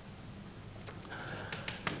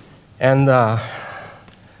 And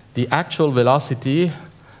the actual velocity,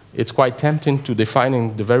 it's quite tempting to define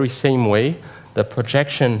in the very same way the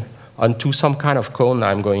projection onto some kind of cone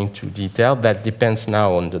I'm going to detail that depends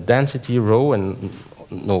now on the density rho, and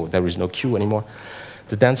no, there is no q anymore,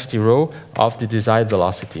 the density rho of the desired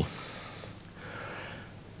velocity.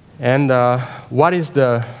 And what is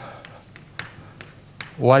the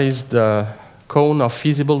cone of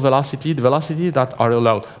feasible velocity? The velocity that are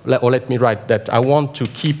allowed, or let me write that I want to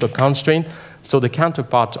keep a constraint. So the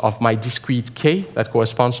counterpart of my discrete k that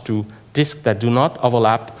corresponds to disks that do not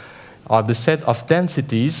overlap are the set of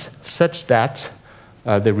densities such that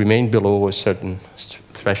they remain below a certain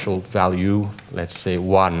threshold value, let's say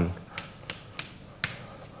 1.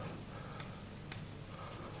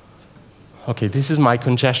 Okay, this is my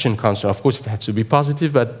congestion constraint. Of course, it has to be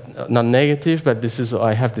positive, but not negative. But this is,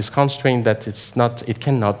 I have this constraint that it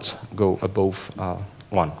cannot go above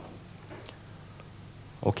 1.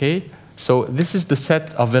 Okay, so this is the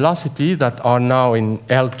set of velocity that are now in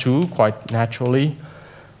L2 quite naturally,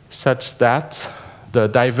 such that the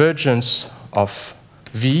divergence of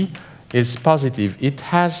V is positive.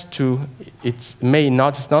 It's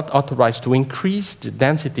not authorized to increase the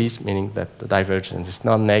densities, meaning that the divergence is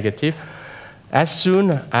non-negative, as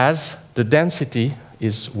soon as the density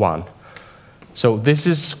is 1. So this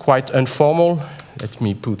is quite informal. Let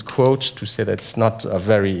me put quotes to say that it's not a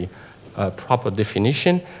very proper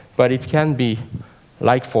definition, but it can be,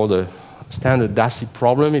 like for the standard Darcy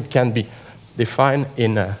problem, it can be defined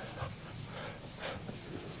in a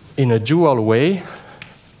dual way.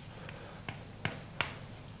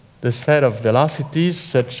 The set of velocities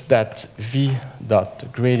such that v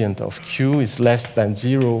dot gradient of q is less than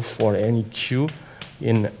 0 for any q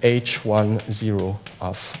in h10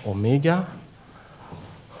 of omega.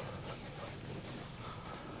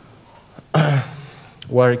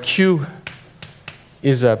 Where q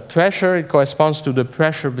is a pressure, it corresponds to the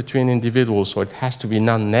pressure between individuals, so it has to be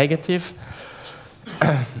non-negative.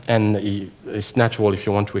 And it's natural, if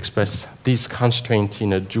you want to express this constraint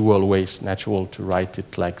in a dual way, it's natural to write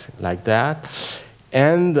it like that.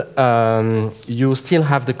 And you still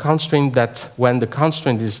have the constraint that when the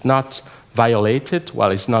constraint is not violated,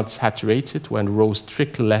 well, it's not saturated, when rho is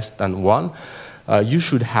strictly less than 1, you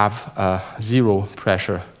should have 0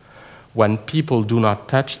 pressure. When people do not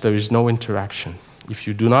touch, there is no interaction. If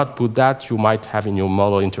you do not put that, you might have in your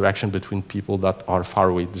model interaction between people that are far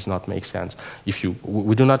away. It does not make sense.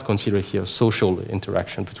 We do not consider here social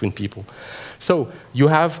interaction between people. So you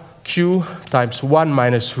have q times 1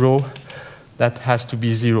 minus rho. That has to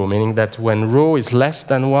be 0, meaning that when rho is less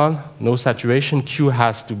than 1, no saturation, q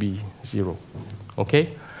has to be 0. Okay?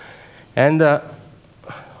 And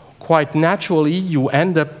quite naturally, you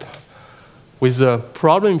end up with a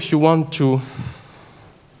problem if you want to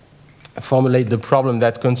formulate the problem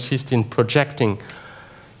that consists in projecting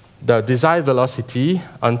the desired velocity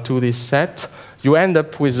onto this set. You end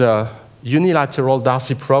up with a unilateral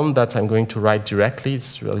Darcy problem that I'm going to write directly.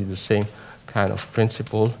 It's really the same kind of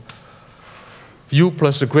principle. U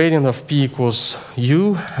plus the gradient of p equals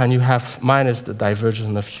u, and you have minus the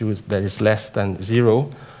divergence of u that is less than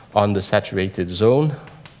 0 on the saturated zone.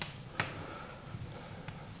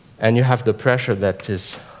 And you have the pressure that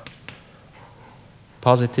is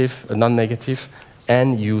positive, non-negative,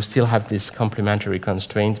 and you still have this complementary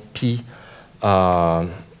constraint, P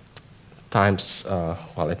times,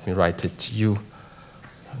 well, let me write it, U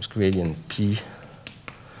times gradient P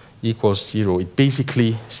equals 0. It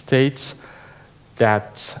basically states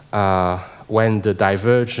that when the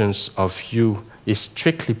divergence of U is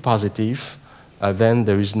strictly positive, then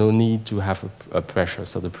there is no need to have a pressure,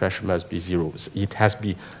 so the pressure must be 0. It has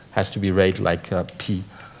to be read like P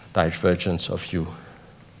divergence of U.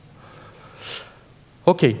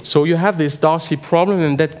 Okay, so you have this Darcy problem,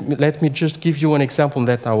 and let me just give you an example,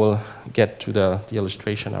 that I will get to the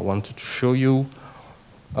illustration I wanted to show you.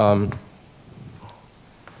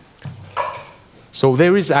 So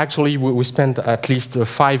there is actually, we spent at least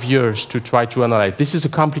 5 years to try to analyze. This is a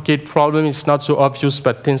complicated problem. It's not so obvious,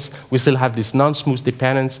 but since we still have this non-smooth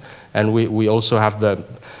dependence, and we also have the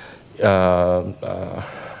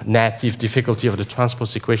native difficulty of the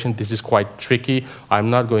transpose equation, this is quite tricky. I'm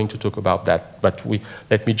not going to talk about that, but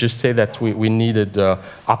let me just say that we needed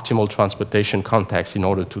optimal transportation context in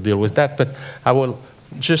order to deal with that. But I will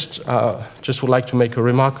just would like to make a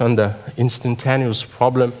remark on the instantaneous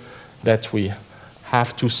problem that we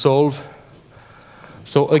have to solve.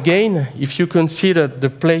 So again, if you consider the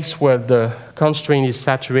place where the constraint is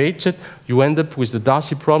saturated, you end up with the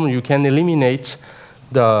Darcy problem. You can eliminate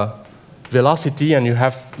the velocity, and you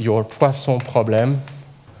have your Poisson problem.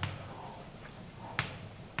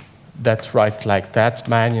 That's right, like that,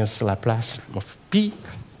 minus Laplace of P,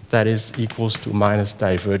 that is equals to minus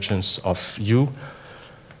divergence of U.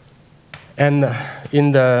 And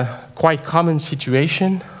in the quite common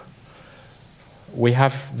situation, we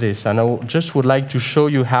have this, and I just would like to show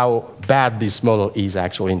you how bad this model is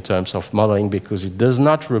actually in terms of modeling, because it does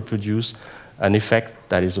not reproduce an effect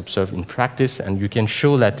that is observed in practice, and you can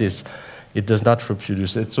show that it does not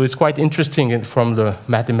reproduce it. So it's quite interesting from the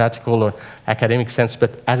mathematical or academic sense,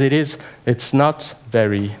 but as it is, it's not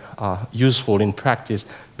very useful in practice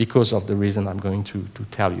because of the reason I'm going to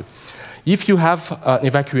tell you. If you have an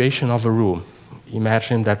evacuation of a room,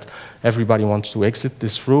 imagine that everybody wants to exit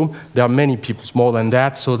this room. There are many people, more than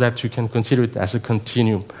that, so that you can consider it as a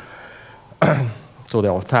continuum. So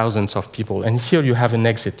there are thousands of people, and here you have an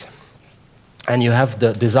exit. And you have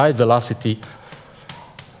the desired velocity.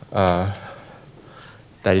 That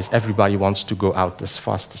is, everybody wants to go out as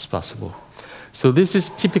fast as possible. So this is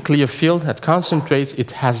typically a field that concentrates.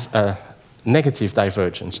 It has a negative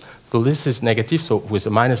divergence. So this is negative, so with a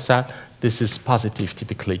minus sign, this is positive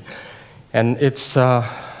typically. And it's,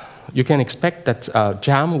 you can expect that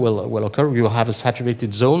jam will occur. You will have a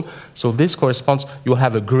saturated zone. So this corresponds, you will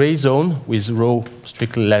have a gray zone with rho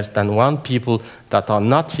strictly less than 1, people that are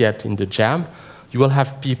not yet in the jam. You will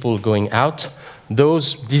have people going out.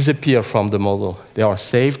 Those disappear from the model. They are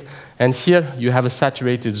saved. And here you have a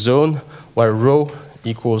saturated zone where rho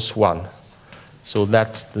equals 1. So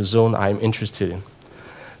that's the zone I'm interested in.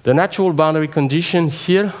 The natural boundary condition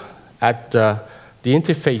here at the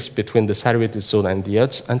interface between the saturated zone and the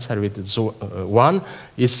unsaturated zone 1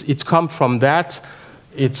 is, it comes from that.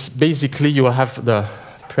 It's basically you have the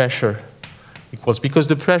pressure equals, because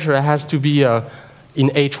the pressure has to be in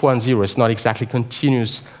H10. It's not exactly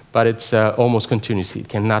continuous, but it's almost continuous. It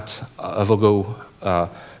cannot overgo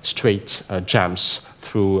straight jams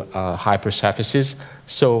through hypersurfaces.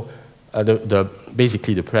 So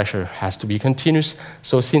basically the pressure has to be continuous.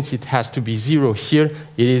 So since it has to be 0 here,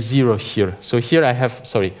 it is 0 here. So here I have,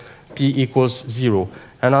 P equals 0.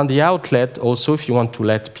 And on the outlet, also, if you want to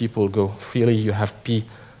let people go freely, you have P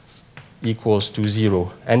equals to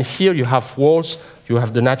 0. And here you have walls. You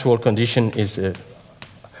have the natural condition is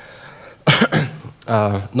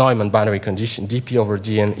Neumann boundary condition, dP over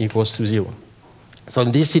dN equals to 0. So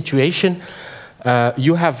in this situation,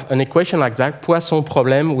 you have an equation like that, Poisson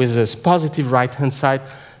problem, with this positive right-hand side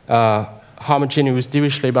homogeneous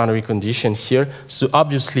Dirichlet boundary condition here. So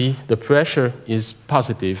obviously, the pressure is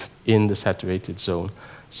positive in the saturated zone.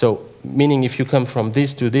 So meaning if you come from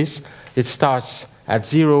this to this, it starts at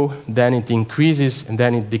 0, then it increases, and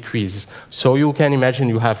then it decreases. So you can imagine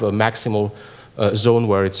you have a maximal zone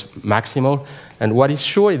where it's maximal. And what is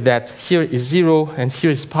sure is that here is 0, and here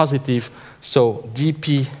is positive. So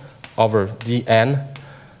dP over dN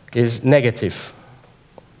is negative,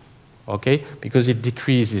 okay, because it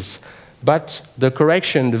decreases. But the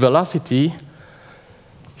correction, the velocity,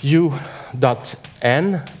 u dot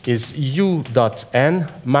n is u dot n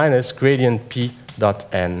minus gradient p dot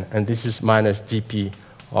n, and this is minus dP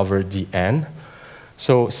over dN.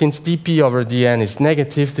 So since dP over dN is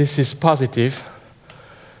negative, this is positive.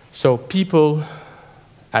 So people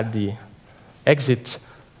at the exit,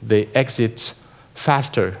 they exit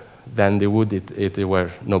faster than they would if there were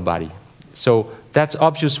nobody. So that's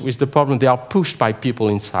obvious with the problem. They are pushed by people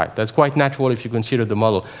inside. That's quite natural if you consider the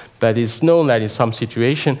model. But it's known that in some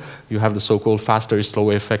situation, you have the so-called faster is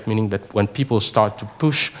slower effect, meaning that when people start to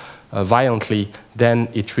push violently, then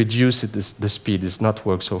it reduces the speed. It's not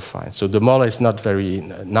work so fine. So the model is not very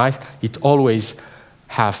nice. It always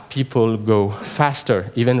have people go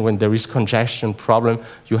faster. Even when there is congestion problem,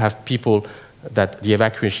 you have people that the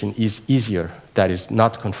evacuation is easier. That is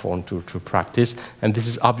not conform to practice. And this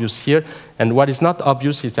is obvious here. And what is not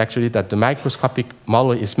obvious is actually that the microscopic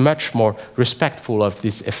model is much more respectful of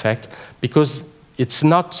this effect, because it's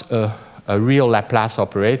not a real Laplace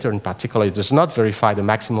operator. In particular, it does not verify the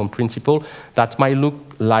maximum principle. That might look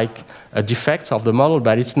like a defect of the model,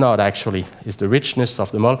 but it's not actually. It's the richness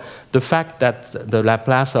of the model. The fact that the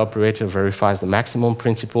Laplace operator verifies the maximum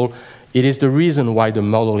principle, it is the reason why the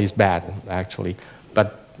model is bad, actually.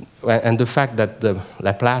 And the fact that the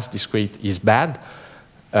Laplace discrete is bad,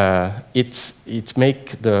 it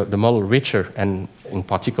makes the model richer and, in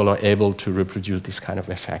particular, able to reproduce this kind of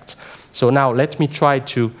effect. So now let me try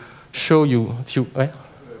to show you a few. Would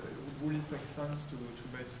it make sense to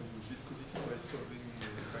make some viscosity by solving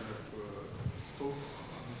kind of slope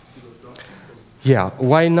instead of Darcy? Yeah,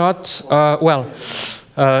 why not?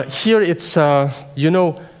 Here it's, you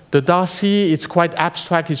know, the Darcy, it's quite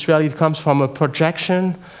abstract. It's really, it comes from a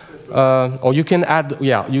projection. Or you can add,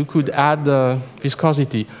 you could add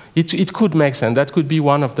viscosity. It could make sense. That could be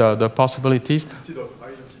one of the possibilities. Instead of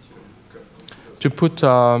identity, to put,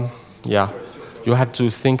 you had to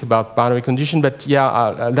think about boundary condition, but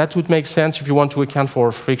that would make sense if you want to account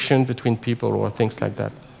for friction between people or things like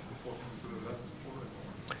that.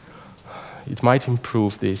 It might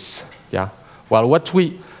improve this, Well, what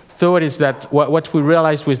we thought is that what we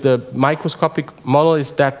realized with the microscopic model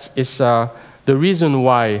is that the reason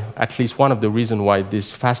why, at least one of the reasons why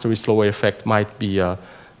this faster is slower effect might be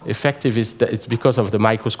effective is that it's because of the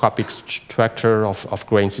microscopic structure of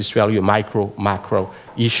grains. It's really a micro-macro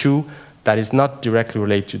issue that is not directly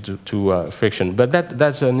related to friction. But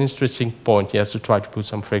that's an interesting point, yes, to try to put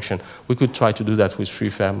some friction. We could try to do that with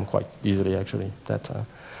free form quite easily, actually.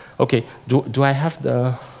 Okay, do I have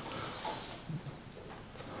the...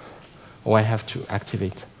 Oh, I have to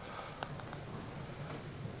activate.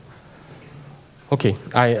 Okay,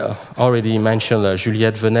 I already mentioned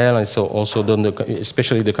Juliette Venel, and so also done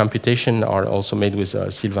especially the computation are also made with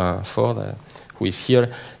Sylvain Faure, who is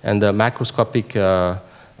here, and the macroscopic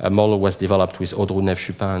model was developed with Audrey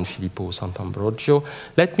Neves-Chupin and Filippo Sant'Ambrogio.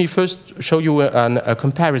 Let me first show you a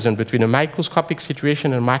comparison between a microscopic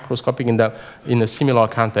situation and macroscopic in a similar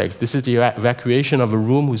context. This is the evacuation of a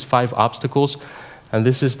room with 5 obstacles, and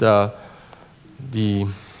this is the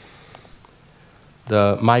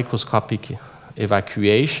microscopic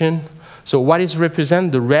evacuation. So what is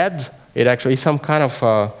represented? The red, it actually is some kind of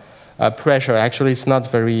pressure. Actually, it's not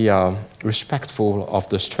very respectful of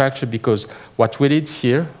the structure, because what we did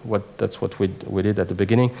here, that's what we did at the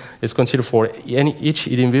beginning, is consider for each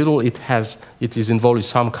individual, it is involved with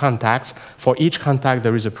some contacts. For each contact,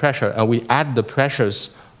 there is a pressure, and we add the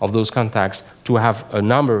pressures of those contacts to have a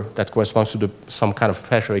number that corresponds to some kind of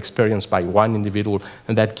pressure experienced by one individual,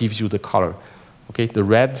 and that gives you the color. Okay, the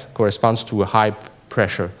red corresponds to a high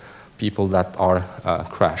pressure, people that are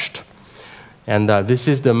crushed. And this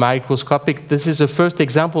is the microscopic. This is the first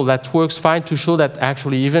example that works fine to show that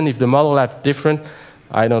actually, even if the model are different,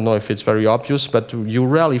 I don't know if it's very obvious, but you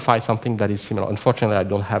rarely find something that is similar. Unfortunately, I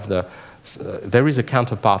don't have the, there is a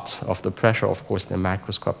counterpart of the pressure, of course, the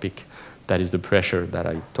macroscopic. That is the pressure that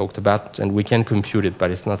I talked about, and we can compute it,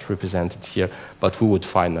 but it's not represented here, but we would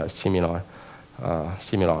find similar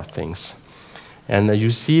things. And you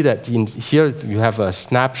see that in here you have a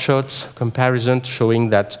snapshot comparison showing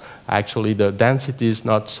that actually the density is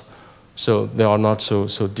not so, they are not so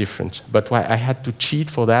different. But why I had to cheat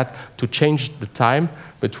for that, to change the time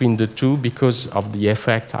between the two, because of the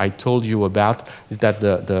effect I told you about, is that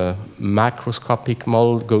the macroscopic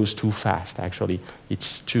model goes too fast, actually.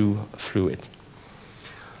 It's too fluid.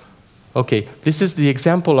 Okay, this is the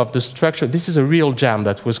example of the structure. This is a real jam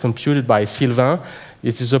that was computed by Sylvain.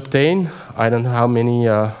 It is obtained, I don't know how many,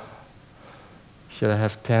 here I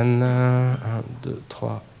have 10, 2, 3,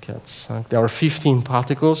 4, 5, there are 15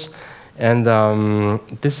 particles, and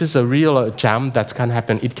this is a real jam that can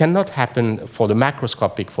happen. It cannot happen for the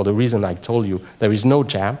macroscopic, for the reason I told you, there is no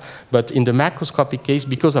jam, but in the macroscopic case,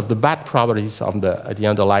 because of the bad properties of the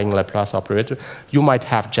underlying Laplace operator, you might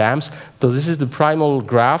have jams. So this is the primal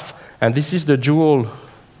graph, and this is the dual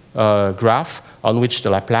graph on which the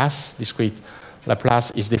Laplace, discrete Laplace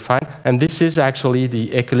is defined, and this is actually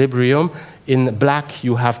the equilibrium. In black,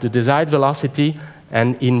 you have the desired velocity,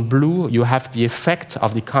 and in blue, you have the effect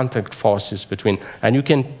of the contact forces between. And you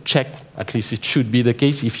can check, at least it should be the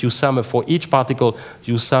case, if you sum for each particle,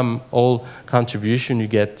 you sum all contribution, you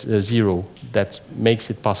get 0. That makes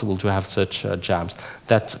it possible to have such jams.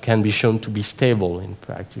 That can be shown to be stable in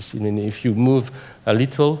practice. I mean, if you move a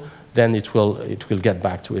little, then it will get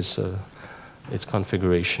back to its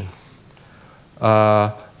configuration.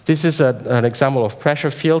 This is an example of pressure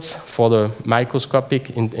fields for the microscopic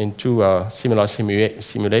into similar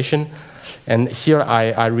simulation. And here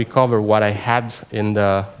I recover what I had in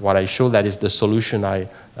what I showed, that is the solution I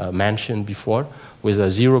mentioned before, with a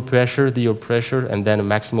 0 pressure, and then a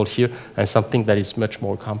maximal here, and something that is much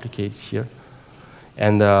more complicated here.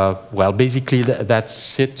 And well, basically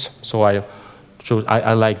that's it. So I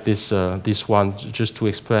like this one just to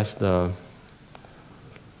express the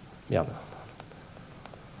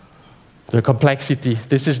complexity.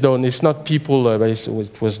 This is done, it's not people, but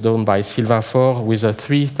it was done by Sylvain Faure with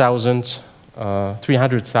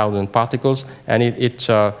 300,000 particles, and it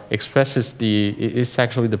expresses it's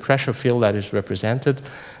actually the pressure field that is represented.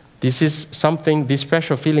 This is something, this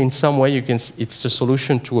pressure field in some way, it's the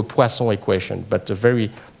solution to a Poisson equation, but a very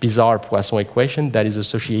bizarre Poisson equation that is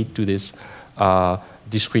associated to this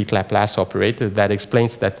discrete Laplace operator that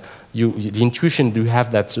explains that the intuition you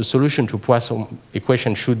have that the solution to Poisson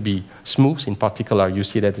equation should be smooth. In particular, you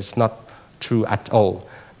see that it's not true at all.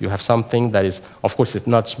 You have something that is, of course, it's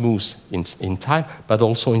not smooth in time, but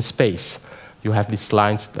also in space. You have these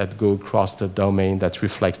lines that go across the domain that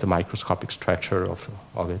reflects the microscopic structure of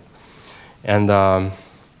it. And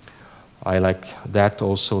I like that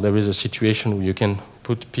also. There is a situation where you can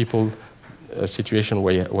put people, a situation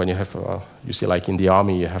where when you have, you see like in the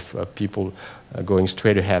army, you have people going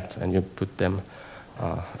straight ahead and you put them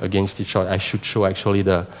against each other. I should show actually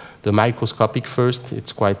the microscopic first.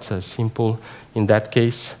 It's quite simple. In that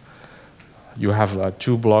case, you have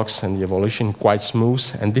 2 blocks and the evolution quite smooth.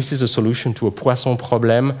 And this is a solution to a Poisson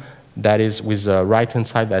problem that is with the right-hand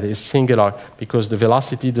side that is singular, because the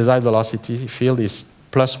velocity, desired velocity field is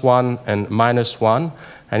 +1 and -1.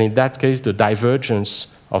 And in that case, the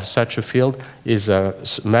divergence of such a field is a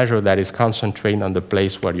measure that is concentrated on the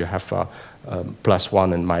place where you have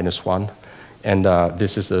 +1 and -1. And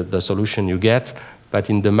this is the solution you get. But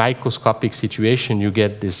in the microscopic situation, you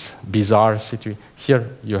get this bizarre situation. Here,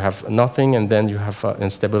 you have nothing, and then you have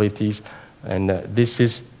instabilities. And this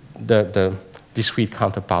is the discrete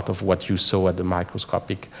counterpart of what you saw at the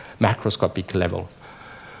macroscopic level.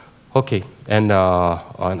 Okay, and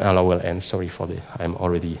I will end. Sorry for I'm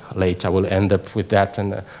already late. I will end up with that,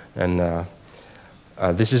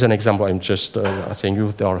 this is an example. I'm just saying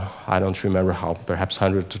you there are, I don't remember how, perhaps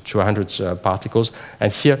 100 to 200 particles.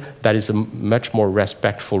 And here, that is a much more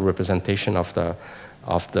respectful representation of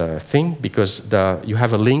the thing, because you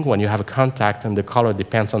have a link when you have a contact, and the color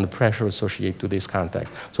depends on the pressure associated to this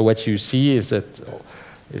contact. So what you see is that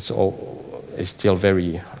it's still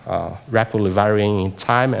very rapidly varying in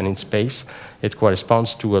time and in space. It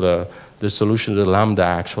corresponds to the solution to the lambda,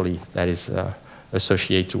 actually, that is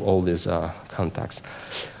associated to all these contacts.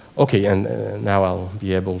 Okay, and now I'll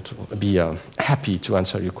be able to be happy to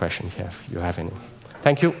answer your question if you have any.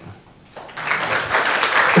 Thank you.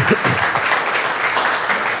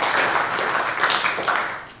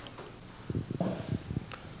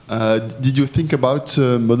 Did you think about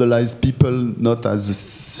modelized people not as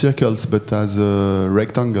circles but as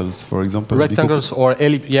rectangles, for example? Rectangles or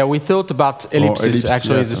ellipses? Yeah, we thought about ellipses.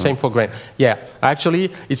 Actually, yes, the same for grain. Yeah,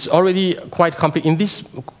 actually, it's already quite complex in this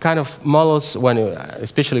kind of models.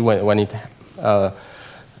 Especially when it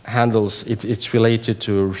handles it's related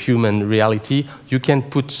to human reality. You can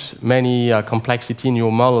put many complexity in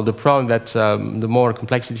your model. The problem that the more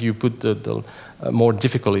complexity you put, the more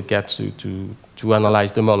difficult it gets to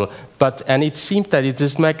analyze the model. And it seems that it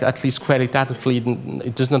does make, at least qualitatively,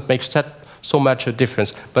 it does not make so much a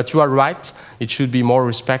difference. But you are right, it should be more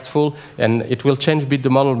respectful, and it will change a bit the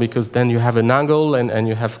model, because then you have an angle and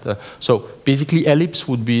you have so basically ellipse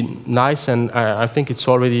would be nice, and I think it's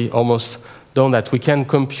already almost done that we can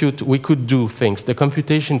compute, we could do things. The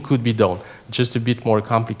computation could be done, just a bit more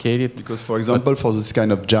complicated. Because, for example, for this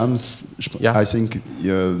kind of jams, yeah. I think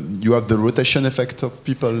you have the rotation effect of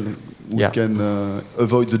people who can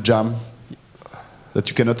avoid the jam that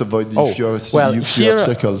you cannot avoid if you have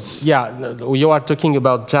circles. Yeah, you are talking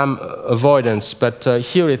about jam avoidance, but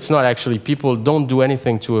here it's not actually. People don't do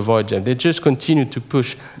anything to avoid jam. They just continue to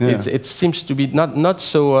push. Yeah. It seems to be not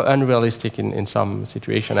so unrealistic in some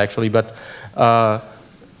situation, actually, but so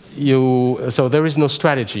there is no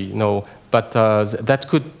strategy, no. But that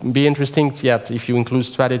could be interesting, yet if you include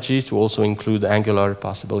strategies, to also include angular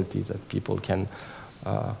possibilities that people can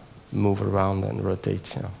move around and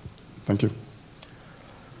rotate. Yeah. Thank you.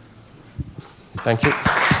 Thank you.